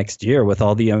going into next year with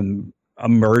all the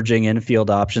emerging infield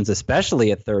options,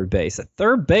 especially at third base. At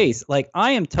third base, like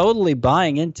I am totally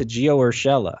buying into Gio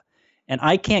Urshela, and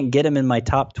I can't get him in my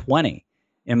top 20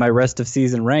 in my rest of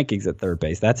season rankings at third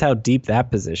base. That's how deep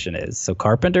that position is. So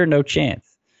Carpenter, no chance.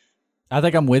 I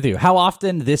think I'm with you. How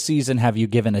often this season have you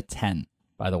given a 10,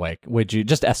 by the way? Would you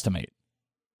just estimate?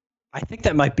 I think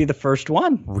that might be the first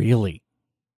one. Really?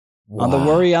 Wow. On the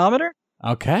Worryometer?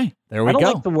 Okay, there we go. I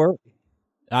don't like the worry.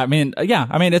 I mean, yeah.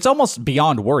 I mean, it's almost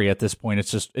beyond worry at this point.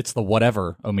 It's the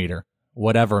whatever-o-meter.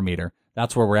 Whatever-meter.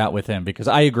 That's where we're at with him, because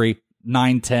I agree,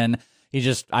 9, 10.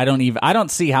 I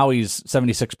don't see how he's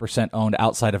 76% owned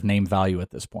outside of name value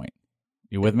at this point.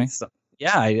 You with me?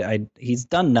 Yeah, he's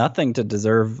done nothing to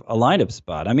deserve a lineup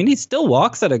spot. I mean, he still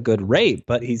walks at a good rate,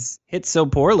 but he's hit so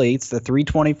poorly. It's the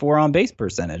 324 on base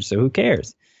percentage, so who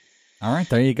cares? All right,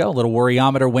 there you go. A little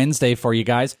Worryometer Wednesday for you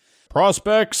guys.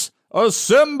 Prospects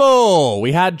assemble!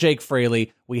 We had Jake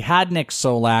Fraley. We had Nick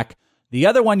Solak. The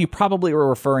other one you probably were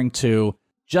referring to,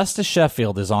 Justice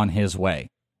Sheffield, is on his way.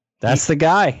 That's the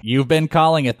guy. You've been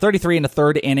calling it. 33 in the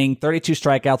third inning, 32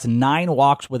 strikeouts, 9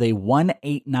 walks with a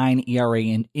 1.89 ERA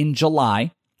in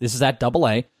July. This is at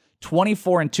Double-A.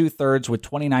 24 and 2/3 with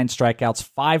 29 strikeouts,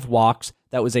 5 walks.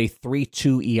 That was a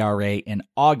 3.2 ERA in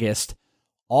August.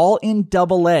 All in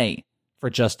Double-A for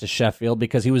Justus Sheffield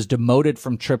because he was demoted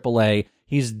from Triple-A.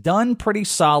 He's done pretty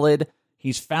solid.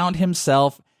 He's found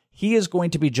himself. He is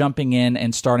going to be jumping in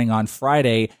and starting on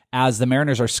Friday as the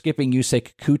Mariners are skipping Yusei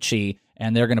Kikuchi,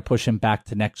 and they're going to push him back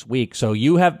to next week. So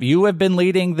you have been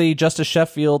leading the Justus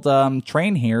Sheffield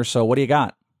train here. So what do you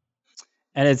got?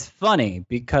 And it's funny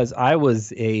because I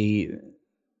was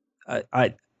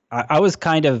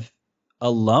kind of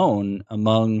alone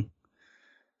among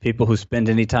people who spend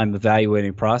any time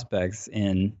evaluating prospects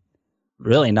in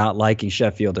really not liking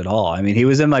Sheffield at all. I mean, he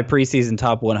was in my preseason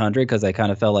top 100 because I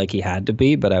kind of felt like he had to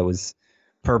be, but I was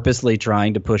purposely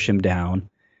trying to push him down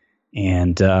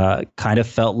and kind of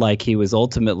felt like he was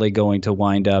ultimately going to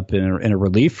wind up in a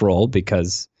relief role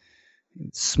because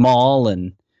small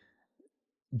and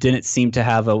didn't seem to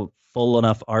have a full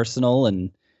enough arsenal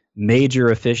and major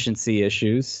efficiency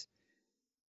issues.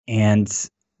 And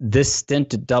this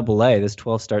stint at Double-A, this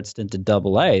 12-start stint at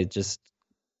Double-A, just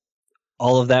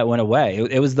all of that went away.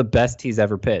 It was the best he's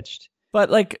ever pitched. But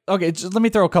okay, just let me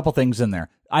throw a couple things in there.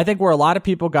 I think where a lot of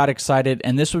people got excited,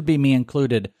 and this would be me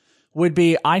included, would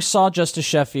be I saw Justus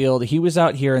Sheffield. He was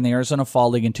out here in the Arizona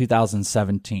Fall League in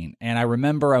 2017. And I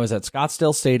remember I was at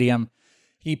Scottsdale Stadium.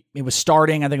 He was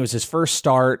starting. I think it was his first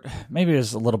start. Maybe it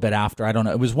was a little bit after. I don't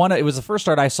know. It was the first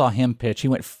start I saw him pitch. He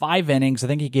went 5 innings. I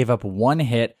think he gave up 1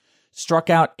 hit, struck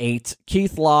out 8.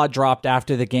 Keith Law dropped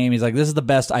after the game. He's like, this is the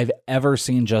best I've ever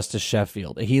seen Justus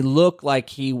Sheffield. He looked like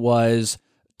he was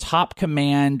top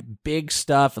command, big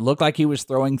stuff. It looked like he was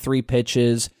throwing 3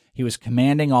 pitches. He was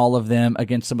commanding all of them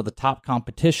against some of the top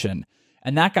competition.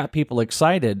 And that got people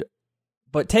excited.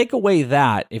 But take away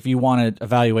that if you want to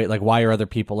evaluate why are other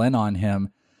people in on him.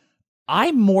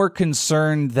 I'm more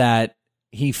concerned that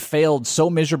he failed so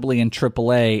miserably in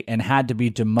AAA and had to be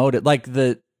demoted.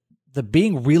 The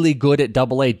being really good at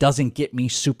Double-A doesn't get me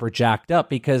super jacked up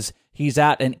because he's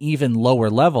at an even lower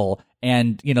level.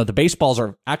 And, the baseballs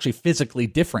are actually physically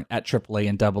different at AAA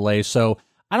and Double-A. So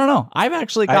I don't know. I've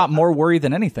actually got more worry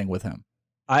than anything with him.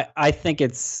 I think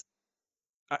it's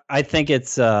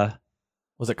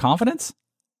was it confidence?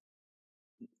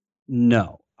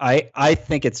 No, I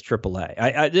think it's AAA.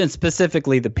 And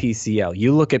specifically the PCL.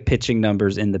 You look at pitching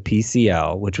numbers in the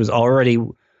PCL, which was already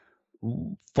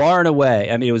far and away.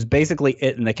 I mean, it was basically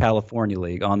it in the California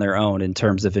League on their own in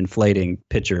terms of inflating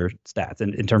pitcher stats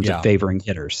and in terms of favoring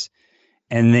hitters.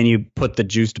 And then you put the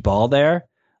juiced ball there.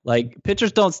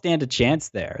 Pitchers don't stand a chance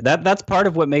there. That's part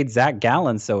of what made Zach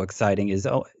Gallen so exciting is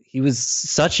he was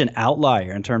such an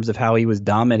outlier in terms of how he was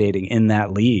dominating in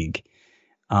that league.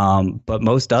 But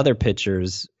most other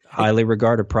pitchers, highly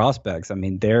regarded prospects, I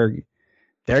mean, they're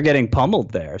getting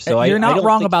pummeled there. So you're not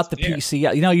wrong about the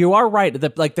PCL. You are right. The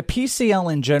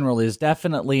PCL in general is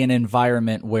definitely an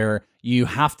environment where you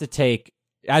have to take,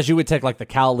 as you would take the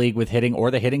Cal League with hitting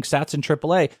or the hitting stats in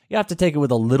AAA, you have to take it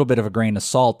with a little bit of a grain of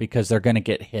salt because they're going to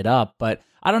get hit up. But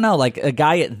I don't know, a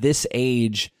guy at this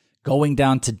age going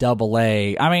down to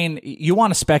Double-A, I mean, you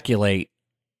want to speculate,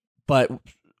 but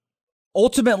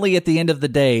ultimately, at the end of the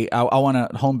day, I want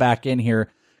to hone back in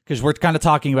here because we're kind of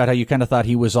talking about how you kind of thought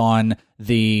he was on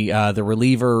the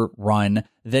reliever run.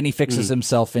 Then he fixes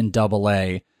himself in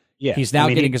Double-A. Yeah, he's now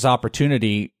getting his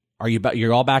opportunity.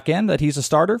 You're all back in that he's a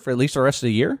starter for at least the rest of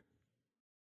the year?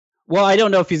 Well, I don't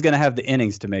know if he's going to have the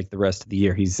innings to make the rest of the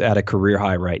year. He's at a career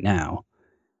high right now,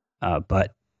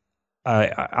 but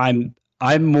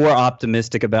I'm more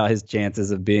optimistic about his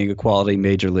chances of being a quality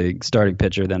major league starting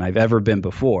pitcher than I've ever been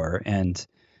before. And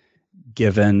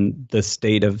given the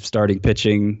state of starting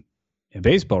pitching in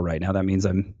baseball right now, that means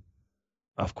I'm,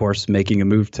 of course, making a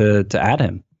move to add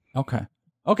him.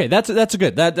 Okay, that's a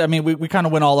good. We kind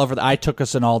of went all over. I took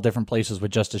us in all different places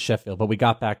with Justus Sheffield, but we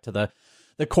got back to the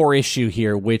core issue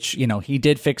here, which, he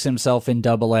did fix himself in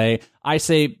Double-A. I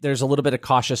say there's a little bit of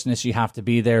cautiousness you have to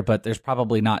be there, but there's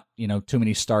probably not, too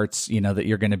many starts, that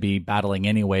you're going to be battling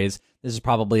anyways. This is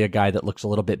probably a guy that looks a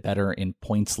little bit better in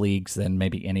points leagues than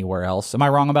maybe anywhere else. Am I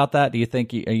wrong about that? Do you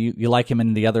think you like him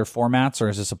in the other formats, or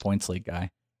is this a points league guy?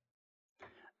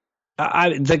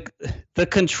 The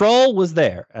control was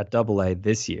there at Double-A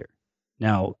this year.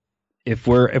 Now, if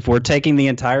we're taking the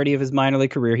entirety of his minor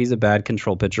league career, he's a bad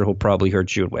control pitcher who'll probably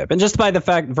hurt you at whip. And just by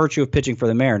the virtue of pitching for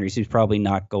the Mariners, he's probably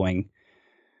not going.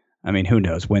 I mean, who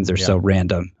knows? Wins are so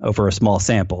random over a small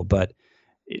sample, but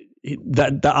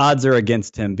the odds are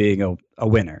against him being a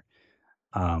winner.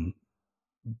 But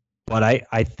but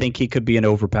I think he could be an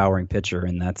overpowering pitcher,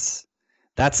 and that's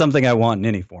something I want in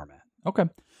any format. Okay.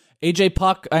 AJ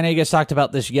Puck, I know you guys talked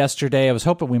about this yesterday. I was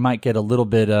hoping we might get a little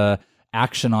bit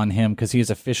action on him because he's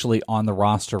officially on the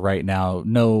roster right now.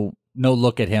 No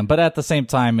look at him, but at the same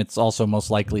time, it's also most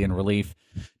likely in relief.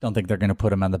 Don't think they're going to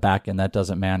put him on the back end. That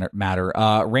doesn't matter.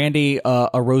 Randy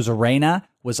Arozarena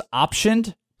was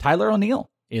optioned. Tyler O'Neill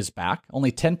is back.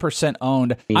 Only 10%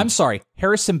 owned. I'm sorry,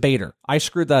 Harrison Bader. I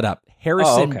screwed that up.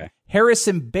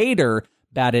 Harrison Bader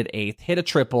batted 8th, hit a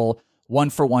triple,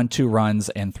 1-for-1, 2 runs,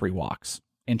 and 3 walks.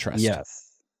 Interest.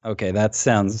 Yes. Okay, that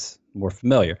sounds more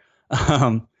familiar.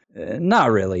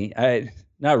 Not really.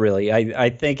 I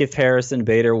think if Harrison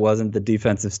Bader wasn't the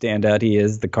defensive standout he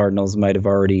is, the Cardinals might have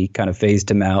already kind of phased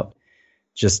him out.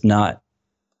 Just not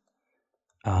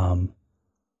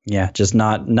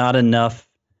enough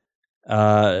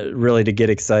really to get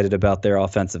excited about there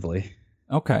offensively.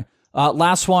 Okay.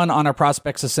 Last one on our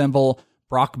prospects assemble,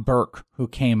 Brock Burke, who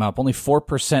came up, only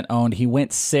 4% owned. He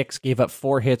went 6, gave up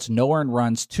 4 hits, no earned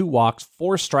runs, 2 walks,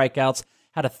 4 strikeouts,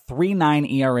 had a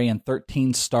 3.9 ERA and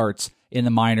 13 starts in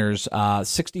the minors,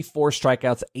 64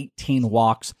 strikeouts, 18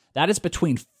 walks. That is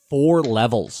between 4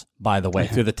 levels, by the way,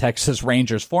 through the Texas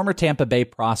Rangers. Former Tampa Bay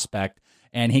prospect,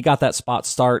 and he got that spot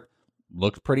start.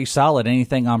 Looked pretty solid.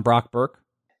 Anything on Brock Burke?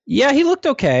 Yeah, he looked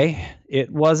okay. It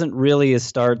wasn't really a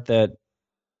start that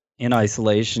in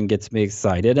isolation gets me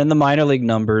excited, and the minor league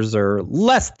numbers are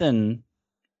less than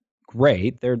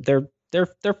great. They're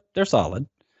solid.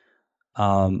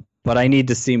 But I need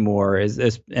to see more.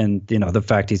 And the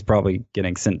fact he's probably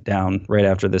getting sent down right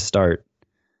after this start.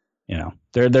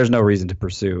 There's no reason to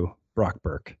pursue Brock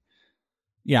Burke.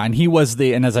 Yeah, and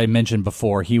and as I mentioned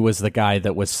before, he was the guy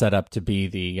that was set up to be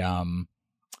the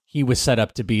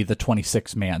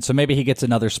 26th man. So maybe he gets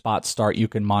another spot start you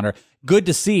can monitor. Good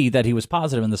to see that he was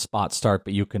positive in the spot start,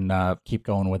 but you can keep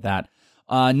going with that.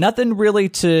 Nothing really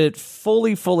to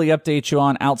fully update you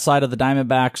on outside of the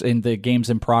Diamondbacks in the games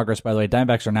in progress. By the way,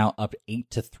 Diamondbacks are now up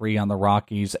 8-3 on the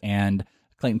Rockies, and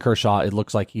Clayton Kershaw, it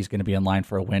looks like he's going to be in line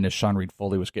for a win as Sean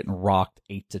Reed-Foley was getting rocked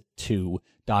 8-2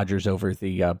 Dodgers over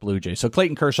the Blue Jays. So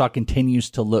Clayton Kershaw continues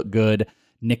to look good.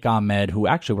 Nick Ahmed, who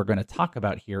actually we're going to talk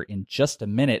about here in just a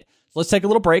minute. So let's take a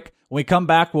little break. When we come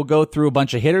back, we'll go through a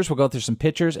bunch of hitters, we'll go through some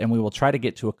pitchers, and we will try to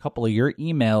get to a couple of your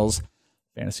emails.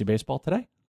 Fantasy Baseball Today.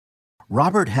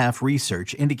 Robert Half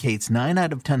research indicates 9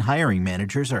 out of 10 hiring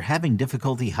managers are having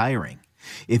difficulty hiring.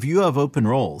 If you have open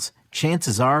roles,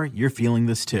 chances are you're feeling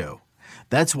this too.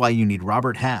 That's why you need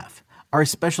Robert Half. Our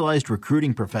specialized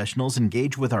recruiting professionals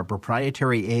engage with our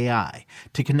proprietary AI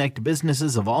to connect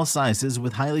businesses of all sizes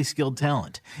with highly skilled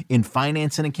talent in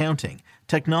finance and accounting,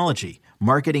 technology,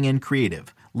 marketing and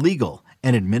creative, legal,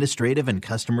 and administrative and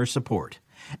customer support.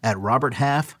 At Robert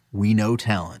Half, we know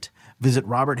talent. Visit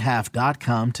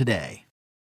roberthalf.com today.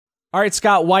 All right,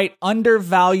 Scott White,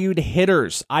 undervalued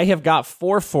hitters. I have got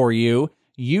 4 for you.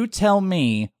 You tell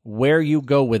me where you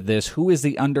go with this. Who is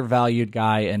the undervalued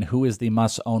guy and who is the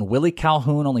must-own? Willie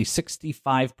Calhoun, only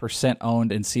 65%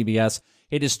 owned in CBS.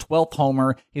 Hit his 12th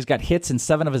homer. He's got hits in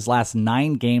 7 of his last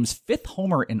 9 games. 5th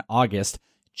homer in August.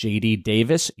 J.D.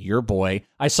 Davis, your boy.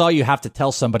 I saw you have to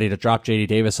tell somebody to drop J.D.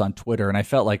 Davis on Twitter, and I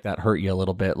felt like that hurt you a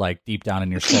little bit, like deep down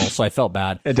in your soul, so I felt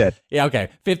bad. It did. Yeah, okay.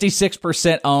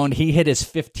 56% owned. He hit his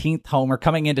 15th homer.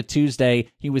 Coming into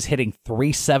Tuesday, he was hitting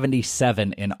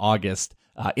 377 in August,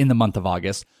 in the month of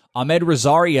August. Ahmed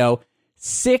Rosario,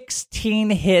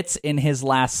 16 hits in his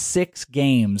last 6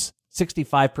 games,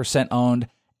 65% owned.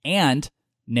 And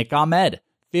Nick Ahmed,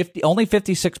 only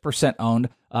 56% owned.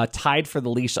 Tied for the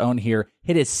least owned here,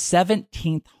 hit his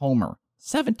 17th homer.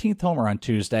 17th homer on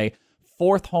Tuesday,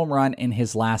 4th home run in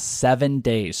his last 7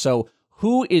 days. So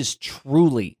who is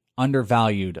truly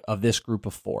undervalued of this group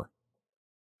of 4?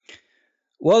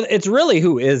 Well, it's really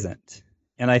who isn't.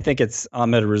 And I think it's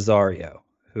Ahmed Rosario,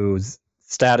 whose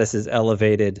status is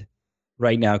elevated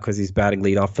right now because he's batting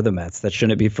leadoff for the Mets. That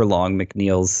shouldn't be for long.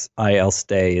 McNeil's IL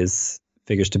stay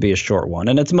figures to be a short one,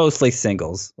 and it's mostly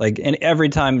singles. And every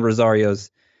time Rosario's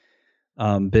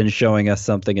been showing us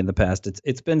something in the past,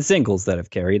 it's been singles that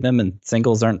have carried them, and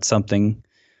singles aren't something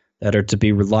that are to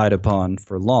be relied upon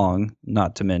for long,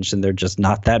 not to mention they're just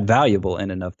not that valuable in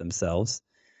and of themselves.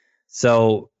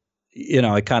 So,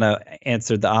 I kind of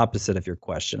answered the opposite of your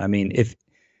question. I mean, if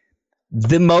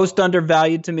the most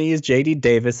undervalued to me is J.D.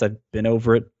 Davis, I've been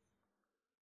over it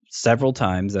several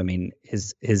times. I mean,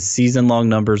 his season-long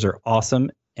numbers are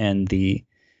awesome, and the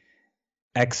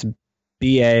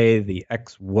XBA, the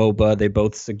XWOBA, they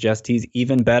both suggest he's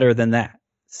even better than that.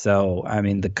 So, I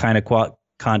mean, the kind of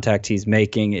contact he's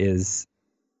making is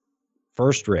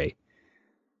first rate.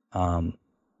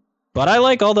 But I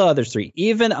like all the other three,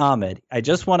 even Ahmed. I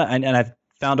just want to, and I've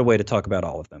found a way to talk about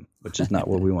all of them, which is not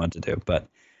what we want to do. But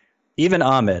even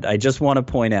Ahmed, I just want to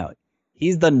point out,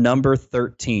 he's the number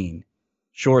 13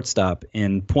 shortstop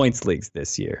in points leagues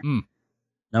this year.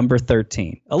 Number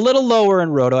 13. A little lower in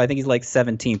Roto. I think he's like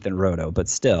 17th in Roto, but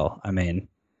still, I mean,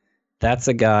 that's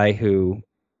a guy who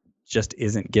just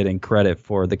isn't getting credit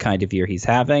for the kind of year he's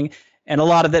having. And a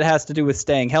lot of it has to do with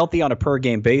staying healthy on a per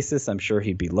game basis. I'm sure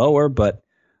he'd be lower, but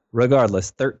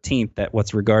regardless, 13th at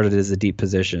what's regarded as a deep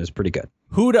position is pretty good.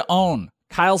 Who to own?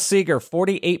 Kyle Seager,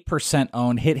 48%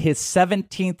 owned, hit his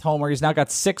 17th homer. He's now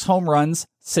got 6 home runs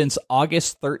since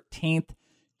August 13th.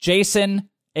 Jason,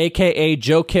 a.k.a.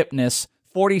 Joe Kipnis,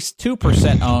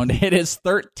 42% owned, hit his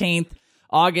 13th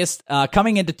August,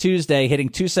 coming into Tuesday, hitting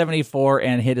 274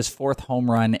 and hit his 4th home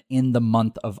run in the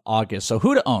month of August. So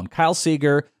who to own, Kyle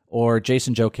Seager or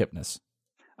Jason Joe Kipnis?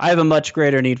 I have a much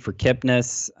greater need for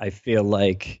Kipnis. I feel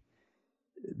like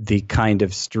the kind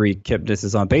of streak Kipnis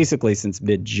is on, basically since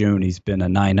mid-June, he's been a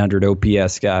 900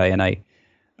 OPS guy, and I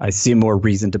see more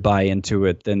reason to buy into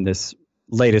it than this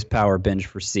latest power binge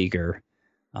for Seager.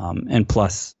 And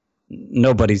plus,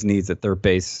 nobody's needs at third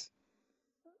base.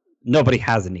 Nobody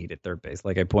has a need at third base,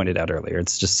 like I pointed out earlier.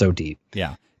 It's just so deep.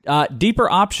 Yeah. Deeper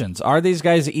options. Are these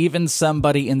guys even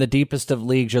somebody in the deepest of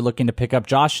leagues you're looking to pick up?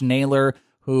 Josh Naylor,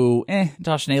 who,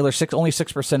 Josh Naylor, only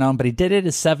 6% owned, but he did hit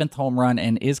his 7th home run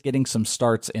and is getting some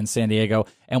starts in San Diego.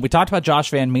 And we talked about Josh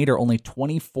Van Meter, only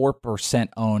 24%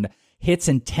 owned. Hits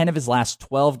in 10 of his last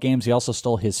 12 games. He also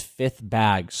stole his 5th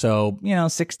bag. So,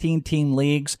 16-team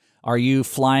leagues. Are you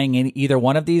flying in either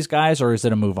one of these guys, or is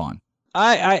it a move on?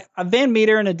 I Van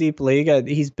Meter in a deep league.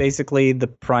 He's basically the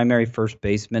primary first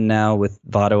baseman now with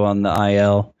Votto on the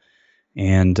IL,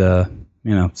 and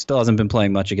still hasn't been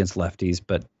playing much against lefties.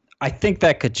 But I think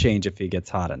that could change if he gets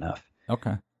hot enough.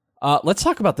 Okay, let's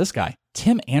talk about this guy,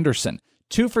 Tim Anderson,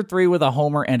 2 for 3 with a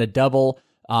homer and a double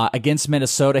against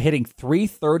Minnesota, hitting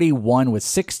 .331 with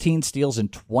 16 steals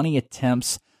and 20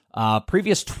 attempts.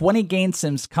 Previous 20 games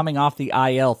since coming off the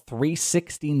IL,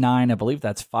 .369. I believe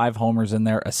that's 5 homers in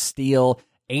there, a steal,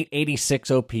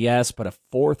 .886 OPS, but a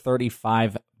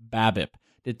 .435 BABIP.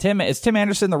 Is Tim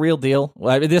Anderson the real deal?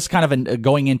 Well, this is kind of a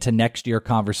going into next year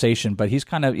conversation, but he's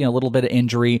kind of a little bit of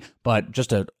injury, but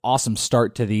just an awesome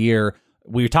start to the year.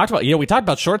 We talked about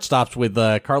shortstops with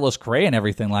Carlos Correa and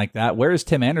everything like that. Where is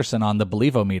Tim Anderson on the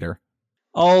Believo meter?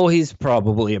 Oh, he's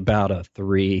probably about a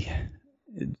 3.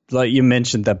 Like you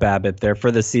mentioned the BABIP there.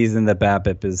 For the season, the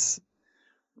BABIP is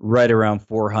right around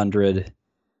 400.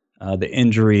 The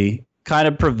injury kind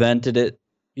of prevented it.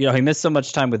 He missed so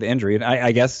much time with the injury, and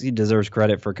I guess he deserves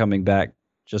credit for coming back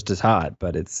just as hot,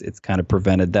 but it's kind of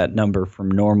prevented that number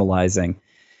from normalizing.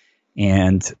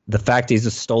 And the fact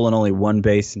he's stolen only 1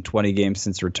 base in 20 games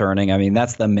since returning, I mean,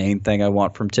 that's the main thing I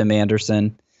want from Tim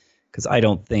Anderson, because I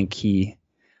don't think he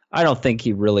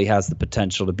really has the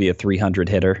potential to be a 300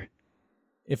 hitter.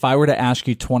 If I were to ask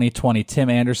you 2020 Tim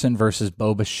Anderson versus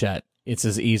Bo Bichette, it's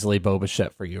as easily Bo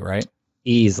Bichette for you, right?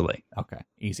 Easily. Okay,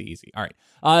 easy. All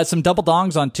right. Some double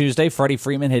dongs on Tuesday. Freddie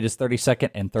Freeman hit his 32nd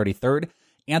and 33rd.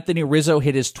 Anthony Rizzo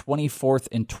hit his 24th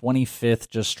and 25th,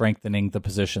 just strengthening the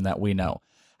position that we know.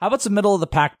 How about some middle of the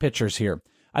pack pitchers here?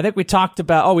 I think we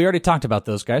already talked about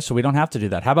those guys, so we don't have to do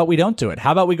that. How about we don't do it?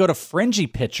 How about we go to fringy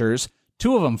pitchers?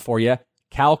 2 of them for you.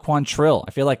 Cal Quantrill.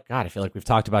 I feel like we've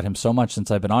talked about him so much since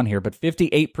I've been on here, but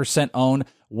 58% owned,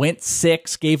 went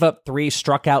 6, gave up 3,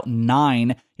 struck out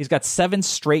 9. He's got 7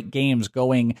 straight games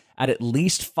going at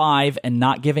least 5 and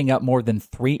not giving up more than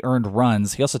 3 earned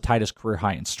runs. He also tied his career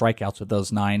high in strikeouts with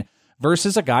those 9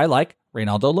 versus a guy like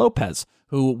Reynaldo Lopez,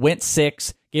 who went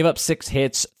 6, gave up 6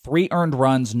 hits, 3 earned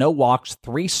runs, no walks,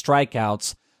 3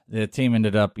 strikeouts. The team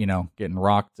ended up, getting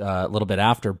rocked a little bit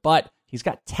after, but he's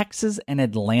got Texas and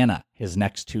Atlanta his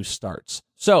next 2 starts.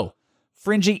 So,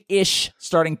 fringy-ish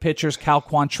starting pitchers, Cal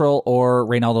Quantrill or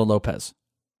Reynaldo Lopez?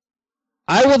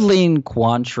 I would lean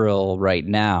Quantrill right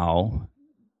now,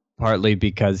 partly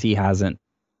because he hasn't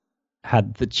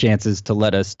had the chances to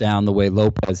let us down the way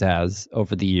Lopez has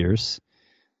over the years.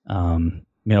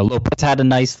 Lopez had a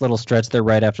nice little stretch there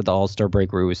right after the All-Star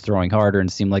break where he was throwing harder and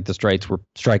it seemed like the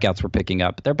strikeouts were picking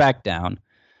up, but they're back down.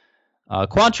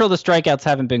 Quantrill, the strikeouts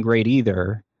haven't been great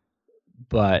either,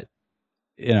 but,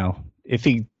 if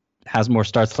he has more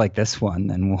starts like this one,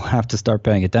 then we'll have to start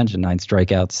paying attention. 9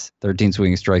 strikeouts, 13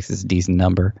 swinging strikes is a decent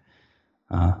number.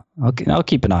 I'll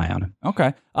keep an eye on him.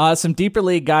 Okay. Some deeper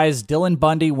league guys. Dylan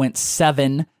Bundy went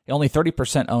 7, only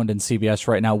 30% owned in CBS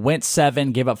right now. Went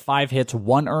 7, gave up 5 hits,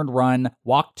 1 earned run,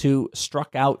 walked 2,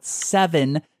 struck out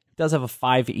 7. Does have a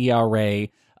 5 ERA.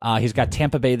 He's got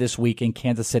Tampa Bay this week and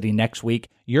Kansas City next week.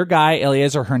 Your guy,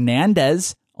 Eliezer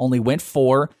Hernandez, only went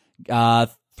 4.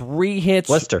 3 hits.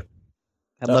 Blister.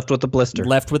 Left with the blister.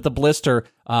 Left with the blister.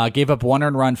 Gave up 1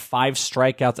 earned run, 5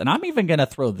 strikeouts. And I'm even going to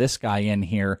throw this guy in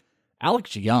here.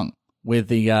 Alex Young with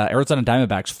the Arizona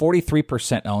Diamondbacks,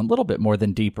 43% owned, a little bit more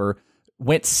than Deeper.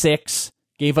 Went 6,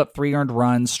 gave up 3 earned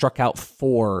runs, struck out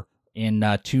 4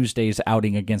 in Tuesday's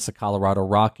outing against the Colorado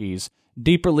Rockies.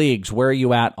 Deeper leagues, where are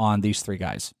you at on these 3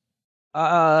 guys?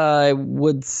 I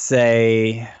would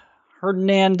say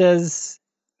Hernandez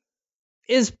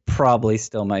is probably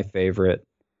still my favorite.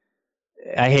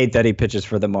 I hate that he pitches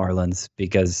for the Marlins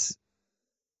because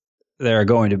there are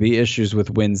going to be issues with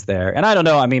wins there. And I don't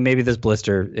know. I mean, maybe this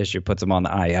blister issue puts him on the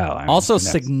IL. Also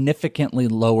significantly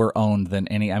lower owned than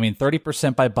any. I mean,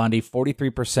 30% by Bundy,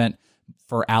 43%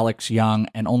 for Alex Young,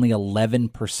 and only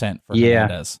 11% for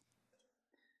Hernandez.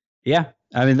 Yeah.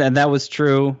 I mean, and that was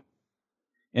true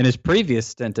in his previous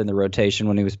stint in the rotation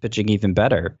when he was pitching even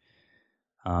better.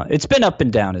 It's been up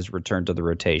and down his return to the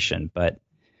rotation, but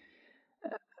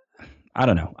I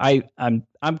don't know.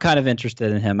 I'm kind of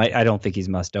interested in him. I don't think he's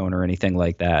must own or anything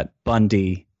like that.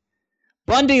 Bundy,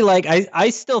 like I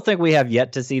still think we have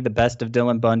yet to see the best of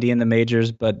Dylan Bundy in the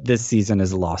majors, but this season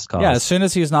is a lost cause. Yeah, as soon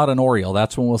as he's not an Oriole,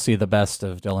 that's when we'll see the best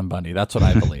of Dylan Bundy. That's what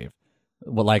I believe.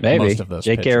 Well, like maybe most of those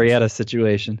Jake pitchers. Arrieta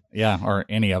situation. Yeah, or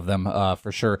any of them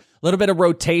for sure. A little bit of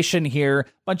rotation here.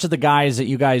 Bunch of the guys that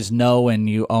you guys know and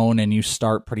you own and you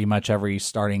start pretty much every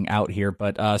starting out here.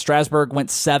 But Strasburg went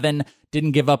 7,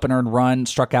 didn't give up an earned run,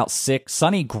 struck out 6.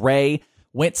 Sonny Gray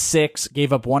went 6,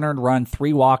 gave up 1 earned run,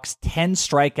 3 walks, 10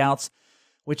 strikeouts,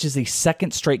 which is the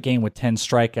second straight game with 10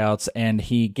 strikeouts. And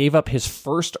he gave up his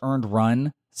first earned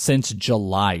run since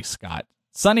July, Scott.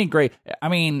 Sonny Gray, I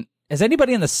mean, has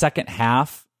anybody in the second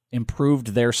half improved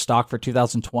their stock for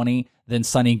 2020 than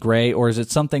Sonny Gray, or is it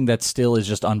something that still is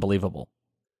just unbelievable?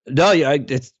 No,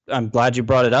 I'm glad you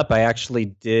brought it up. I actually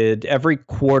did every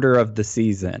quarter of the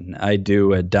season. I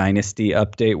do a dynasty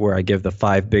update where I give the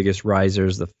 5 biggest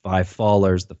risers, the 5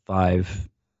 fallers, the 5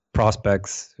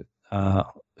 prospects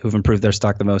who've improved their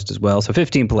stock the most as well. So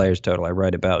 15 players total I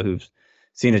write about who've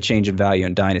seen a change in value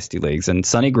in dynasty leagues. And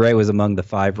Sonny Gray was among the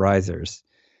 5 risers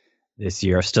this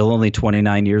year. Still only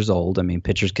 29 years old. I mean,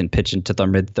 pitchers can pitch into their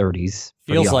mid-30s.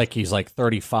 Feels like he's like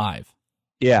 35.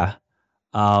 Yeah.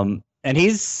 And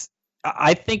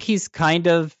I think he's kind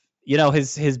of,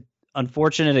 his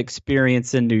unfortunate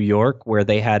experience in New York where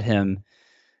they had him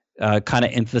kind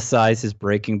of emphasize his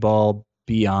breaking ball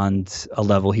beyond a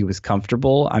level he was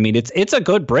comfortable. I mean, it's a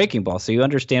good breaking ball, so you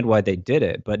understand why they did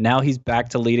it. But now he's back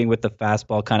to leading with the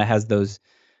fastball, kind of has those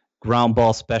ground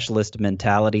ball specialist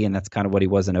mentality, and that's kind of what he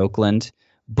was in Oakland.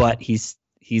 But he's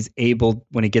able,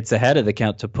 when he gets ahead of the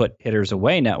count, to put hitters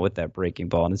away now with that breaking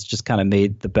ball, and it's just kind of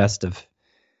made the best of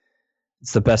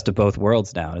both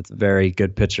worlds now. It's a very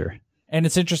good pitcher. And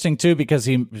it's interesting, too, because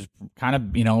he kind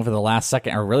of, over the last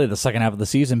second, or really the second half of the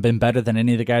season, been better than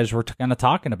any of the guys we're kind of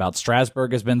talking about.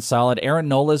 Strasburg has been solid. Aaron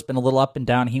Nola has been a little up and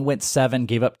down. He went 7,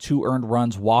 gave up 2 earned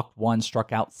runs, walked 1,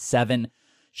 struck out 7.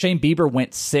 Shane Bieber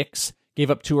went 6,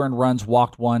 gave up 2 earned runs,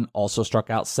 walked 1, also struck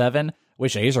out 7.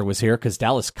 Wish Azer was here because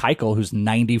Dallas Keuchel, who's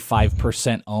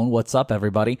 95% owned. What's up,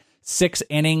 everybody? 6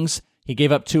 innings. He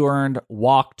gave up 2 earned,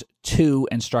 walked 2,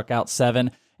 and struck out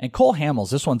 7. And Cole Hamels,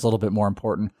 this one's a little bit more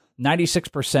important.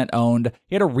 96% owned.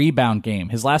 He had a rebound game.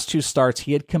 His last 2 starts,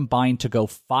 he had combined to go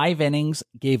 5 innings,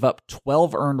 gave up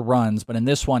 12 earned runs. But in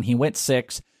this one, he went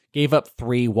 6, gave up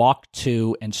 3, walked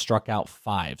 2, and struck out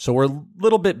 5. So we're a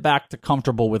little bit back to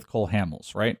comfortable with Cole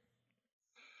Hamels, right?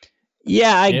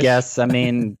 Yeah, I guess. I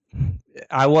mean,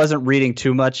 I wasn't reading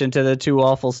too much into the 2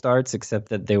 awful starts, except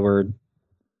that they were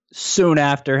soon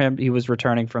after him. He was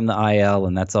returning from the IL,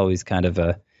 and that's always kind of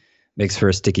makes for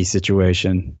a sticky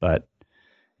situation. But,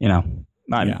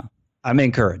 I'm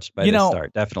encouraged by this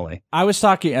start, definitely. I was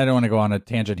talking, I don't want to go on a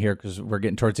tangent here because we're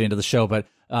getting towards the end of the show, but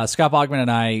Scott Bogman and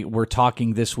I were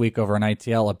talking this week over on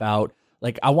ITL about,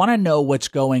 I want to know what's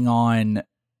going on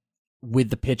with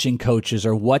the pitching coaches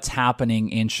or what's happening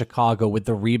in Chicago with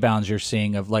the rebounds you're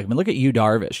seeing of look at Yu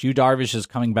Darvish. Yu Darvish is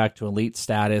coming back to elite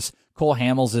status. Cole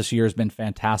Hamels this year has been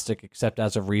fantastic, except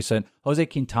as of recent. Jose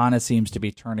Quintana seems to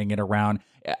be turning it around.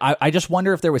 I just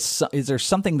wonder if is there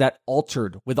something that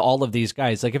altered with all of these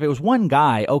guys? If it was one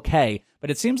guy, okay,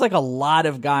 but it seems like a lot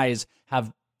of guys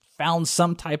have found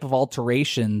some type of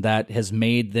alteration that has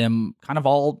made them kind of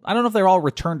all, I don't know if they're all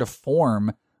returned to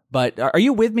form. But are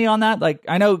you with me on that?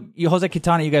 I know Jose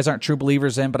Quintana, you guys aren't true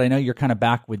believers in, but I know you're kind of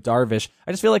back with Darvish.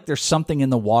 I just feel like there's something in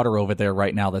the water over there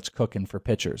right now that's cooking for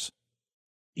pitchers.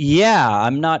 Yeah,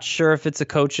 I'm not sure if it's a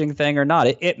coaching thing or not.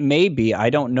 It may be. I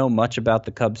don't know much about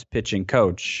the Cubs pitching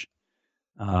coach,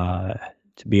 to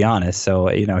be honest. So,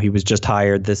 he was just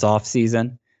hired this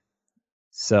offseason.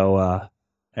 So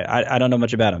I don't know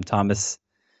much about him. Thomas,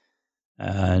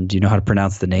 do you know how to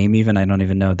pronounce the name even? I don't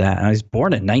even know that. And I was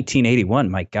born in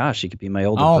 1981. My gosh, he could be my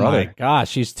older brother. Oh, my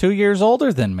gosh. He's 2 years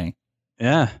older than me.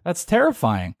 Yeah. That's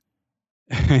terrifying.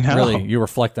 I know. Really, you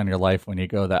reflect on your life when you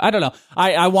go that. I don't know.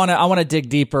 I want to dig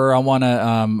deeper. I want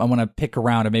to pick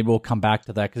around, and maybe we'll come back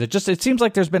to that because it seems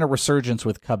like there's been a resurgence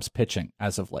with Cubs pitching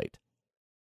as of late.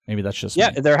 Maybe that's just me.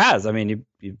 There has. I mean,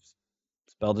 you've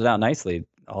spelled it out nicely.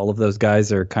 All of those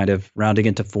guys are kind of rounding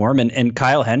into form, and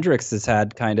Kyle Hendricks has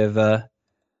had kind of a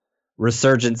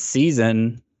resurgent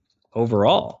season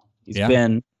overall. He's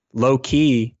been low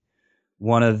key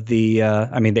one of the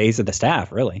ace of the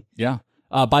staff, really. Yeah.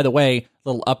 By the way,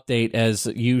 little update, as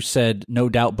you said, no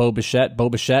doubt Bo Bichette,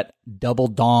 double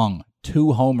dong,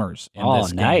 2 homers in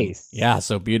this game. Nice. Yeah,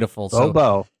 so beautiful.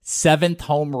 Bobo. So 7th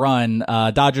home run.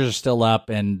 Dodgers are still up,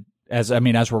 and as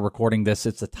we're recording this,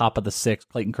 it's the top of the 6th.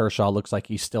 Clayton Kershaw looks like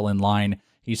he's still in line.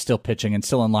 He's still pitching and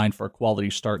still in line for a quality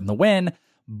start in the win,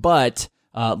 but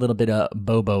a little bit of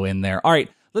Bobo in there. All right,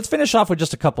 let's finish off with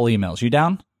just a couple emails. You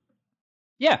down?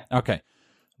 Yeah. Okay.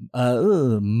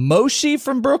 Moshe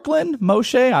from Brooklyn.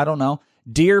 Moshe, I don't know.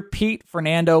 Dear Pete,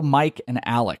 Fernando, Mike, and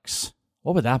Alex.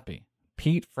 What would that be?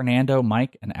 Pete, Fernando,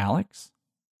 Mike, and Alex?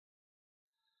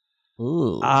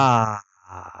 Ooh.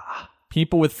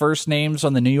 People with first names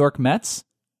on the New York Mets?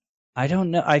 I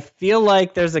don't know. I feel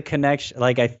like there's a connection.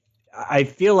 Like I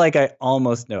feel like I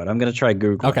almost know it. I'm going to try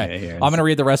Googling it here. I'm going to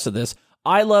read the rest of this.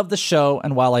 I love the show,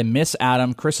 and while I miss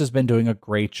Adam, Chris has been doing a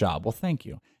great job. Well, thank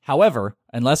you. However,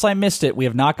 unless I missed it, we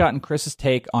have not gotten Chris's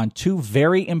take on 2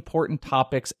 very important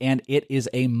topics, and it is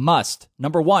a must.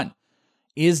 Number 1,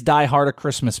 is Die Hard a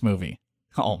Christmas movie?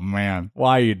 Oh, man,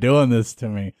 why are you doing this to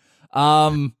me?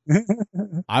 I'm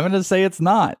going to say it's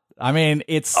not. I mean,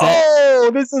 it's set...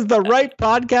 Oh, this is the right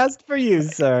podcast for you,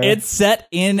 sir. It's set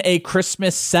in a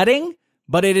Christmas setting,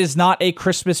 but it is not a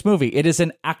Christmas movie. It is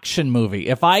an action movie.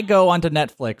 If I go onto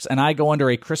Netflix and I go under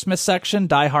a Christmas section,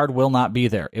 Die Hard will not be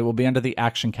there. It will be under the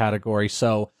action category.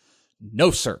 So,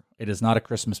 no, sir, it is not a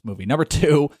Christmas movie. Number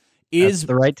 2 is... That's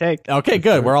the right take. Okay,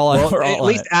 good. We're all at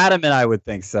least Adam and I would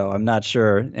think so. I'm not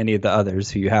sure any of the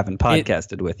others who you haven't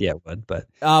podcasted with yet would. But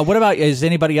what about, is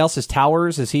anybody else? Is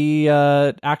Towers, is he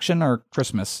action or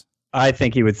Christmas? I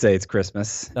think he would say it's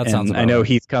Christmas. That sounds about I know right.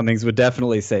 Heath Cummings would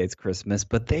definitely say it's Christmas,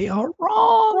 but they are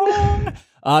wrong.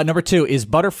 Number 2, is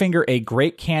Butterfinger a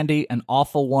great candy, an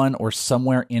awful one, or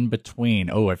somewhere in between?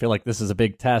 Oh, I feel like this is a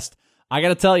big test. I got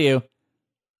to tell you,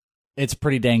 it's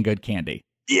pretty dang good candy.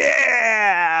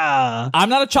 Yeah. I'm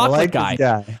not a chocolate guy.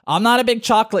 guy. I'm not a big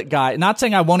chocolate guy. Not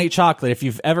saying I won't eat chocolate. If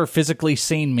you've ever physically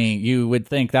seen me, you would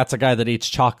think that's a guy that eats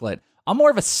chocolate. I'm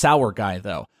more of a sour guy,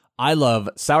 though. I love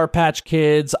Sour Patch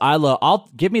Kids. I'll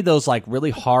give me those like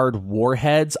really hard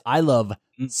Warheads. I love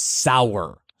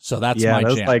sour. So that's my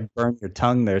those jam. like burn your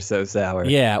tongue. They're so sour.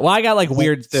 Yeah. Well, I got like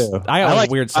weird. I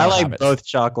like weird sour I like habits. both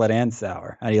chocolate and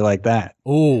sour. How do you like that?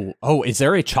 Oh, is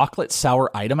there a chocolate sour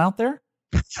item out there?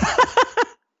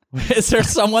 Is there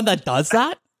someone that does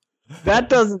that? That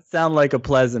doesn't sound like a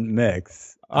pleasant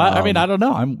mix. I mean, I don't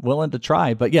know. I'm willing to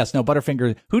try, but yes, no,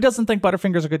 Butterfinger. Who doesn't think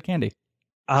Butterfinger's a good candy?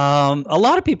 A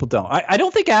lot of people don't. I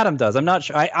don't think Adam does. I'm not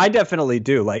sure. I definitely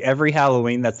do. Like every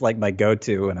Halloween, that's like my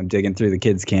go-to when I'm digging through the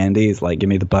kids' candies. Like, give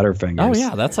me the Butterfingers. Oh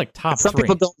yeah, that's like top Some 3.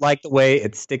 people don't like the way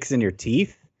it sticks in your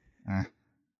teeth.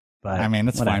 But I mean,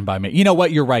 it's fine by me. You know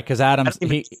what? You're right, because Adam I don't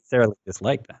necessarily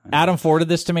dislike that. Adam forwarded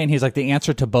this to me, and he's like, the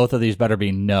answer to both of these better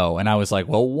be no. And I was like,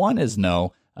 well, one is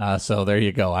no. So there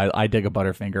you go. I dig a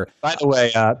Butterfinger. By the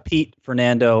way, Pete,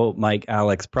 Fernando, Mike,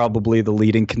 Alex, probably the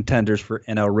leading contenders for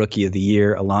NL Rookie of the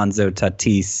Year. Alonso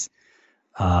Tatis,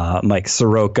 Mike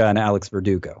Soroka, and Alex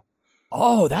Verdugo.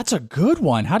 Oh, that's a good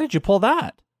one. How did you pull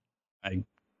that?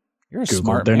 You're a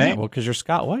smart man. Name. Well, because you're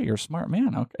Scott White. You're a smart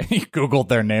man. Okay. You Googled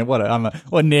their name. What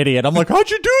an idiot. I'm like, how'd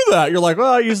you do that? You're like,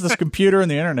 well, I use this computer and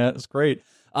the internet. It's great.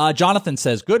 Jonathan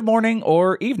says, good morning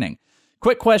or evening.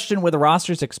 Quick question, with the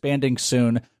rosters expanding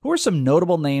soon, who are some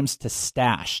notable names to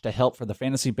stash to help for the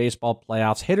fantasy baseball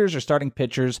playoffs? Hitters or starting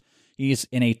pitchers? He's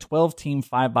in a 12-team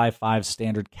 5x5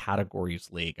 standard categories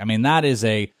league. I mean,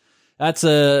 that's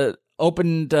a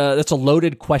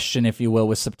loaded question, if you will,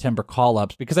 with September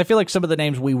call-ups, because I feel like some of the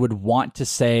names we would want to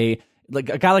say, like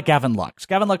a guy like Gavin Lux.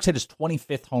 Gavin Lux hit his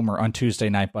 25th homer on Tuesday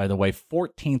night, by the way,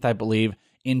 14th, I believe,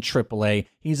 in AAA.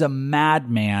 He's a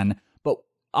madman.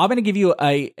 I'm going to give you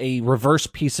a reverse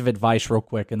piece of advice real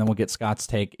quick, and then we'll get Scott's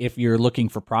take. If you're looking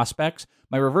for prospects,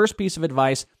 my reverse piece of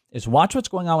advice is watch what's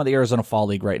going on with the Arizona Fall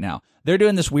League right now. They're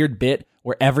doing this weird bit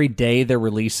where every day they're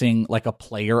releasing like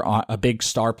a big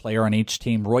star player on each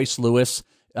team. Royce Lewis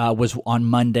was on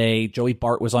Monday. Joey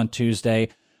Bart was on Tuesday.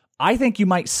 I think you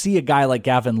might see a guy like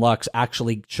Gavin Lux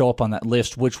actually show up on that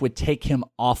list, which would take him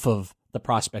off of the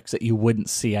prospects that you wouldn't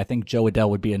see. I think Joe Adell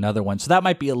would be another one. So that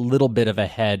might be a little bit of a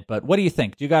head. But what do you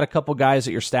think? Do you got a couple guys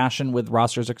that you're stashing with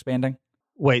rosters expanding?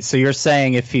 Wait, so you're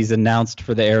saying if he's announced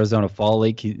for the Arizona Fall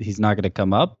League, he's not going to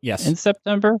come up in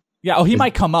September? Yeah, he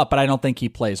might come up, but I don't think he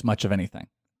plays much of anything.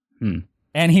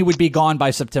 And he would be gone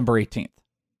by September 18th.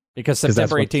 Because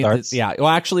September 18th,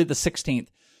 actually the 16th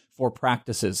for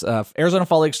practices. Arizona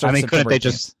Fall League starts September 18th. Couldn't they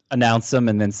just announce them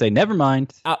and then say, never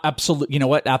mind? Absolutely. You know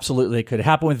what? Absolutely. It could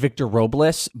happen with Victor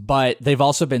Robles, but they've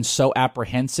also been so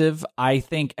apprehensive, I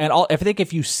think. And I think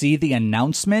if you see the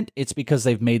announcement, it's because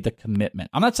they've made the commitment.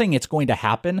 I'm not saying it's going to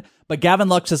happen, but Gavin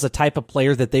Lux is the type of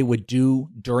player that they would do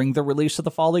during the release of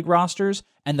the Fall League rosters,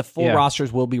 and the full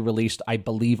rosters will be released, I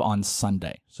believe, on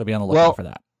Sunday. So be on the lookout for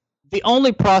that. The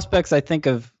only prospects I think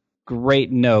of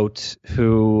great note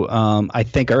who I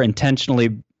think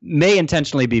may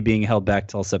intentionally be being held back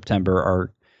till September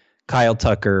are Kyle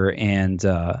Tucker and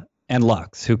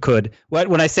Lux, who could,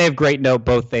 when I say of great note,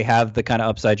 both they have the kind of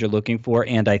upside you're looking for,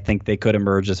 and I think they could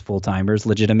emerge as full-timers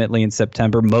legitimately in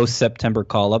September. Most September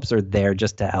call-ups are there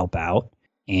just to help out,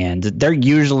 and they're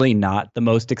usually not the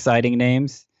most exciting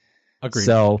names. Agreed.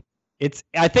 So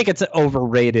I think it's an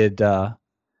overrated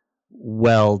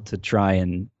well to try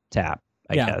and tap.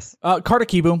 I guess. Carter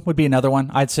Kieboom would be another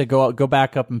one. I'd say go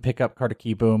back up and pick up Carter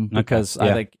Kieboom because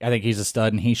I think he's a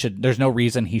stud, and there's no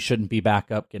reason he shouldn't be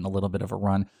back up, getting a little bit of a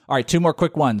run. All right, two more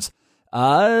quick ones.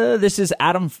 This is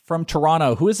Adam from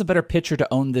Toronto. Who is a better pitcher to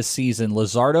own this season,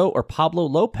 Luzardo or Pablo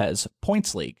Lopez?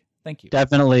 Points league. Thank you.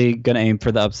 Definitely going to aim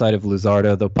for the upside of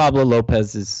Luzardo, though Pablo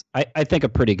Lopez is, I think, a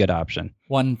pretty good option.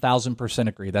 1,000%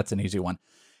 agree. That's an easy one.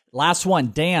 Last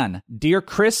one, Dan. Dear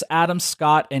Chris, Adam,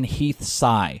 Scott, and Heath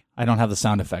Sy. I don't have the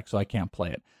sound effect, so I can't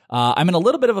play it. I'm in a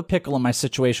little bit of a pickle in my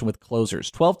situation with closers.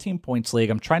 12-team points league.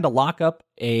 I'm trying to lock up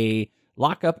a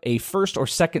first or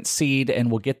second seed,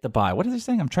 and we'll get the bye. What is he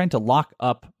saying? I'm trying to lock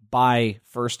up by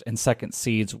first and second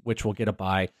seeds, which will get a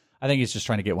bye. I think he's just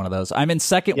trying to get one of those. I'm in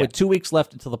second with 2 weeks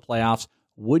left until the playoffs.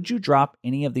 Would you drop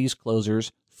any of these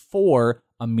closers for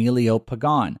Emilio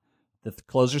Pagan? The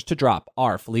closers to drop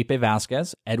are Felipe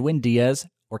Vasquez, Edwin Diaz,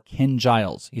 or Ken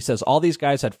Giles. He says all these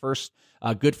guys had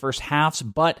good first halves,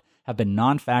 but have been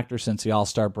non-factors since the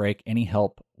All-Star break. Any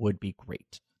help would be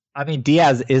great. I mean,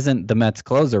 Diaz isn't the Mets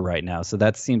closer right now, so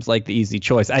that seems like the easy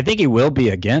choice. I think he will be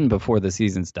again before the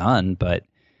season's done, but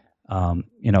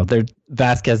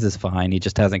Vasquez is fine. He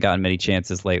just hasn't gotten many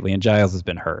chances lately, and Giles has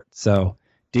been hurt. So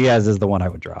Diaz is the one I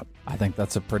would drop. I think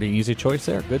that's a pretty easy choice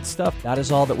there. Good stuff. That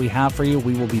is all that we have for you.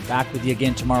 We will be back with you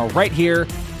again tomorrow right here.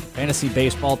 Fantasy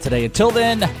Baseball Today. Until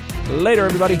then, later,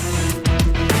 everybody.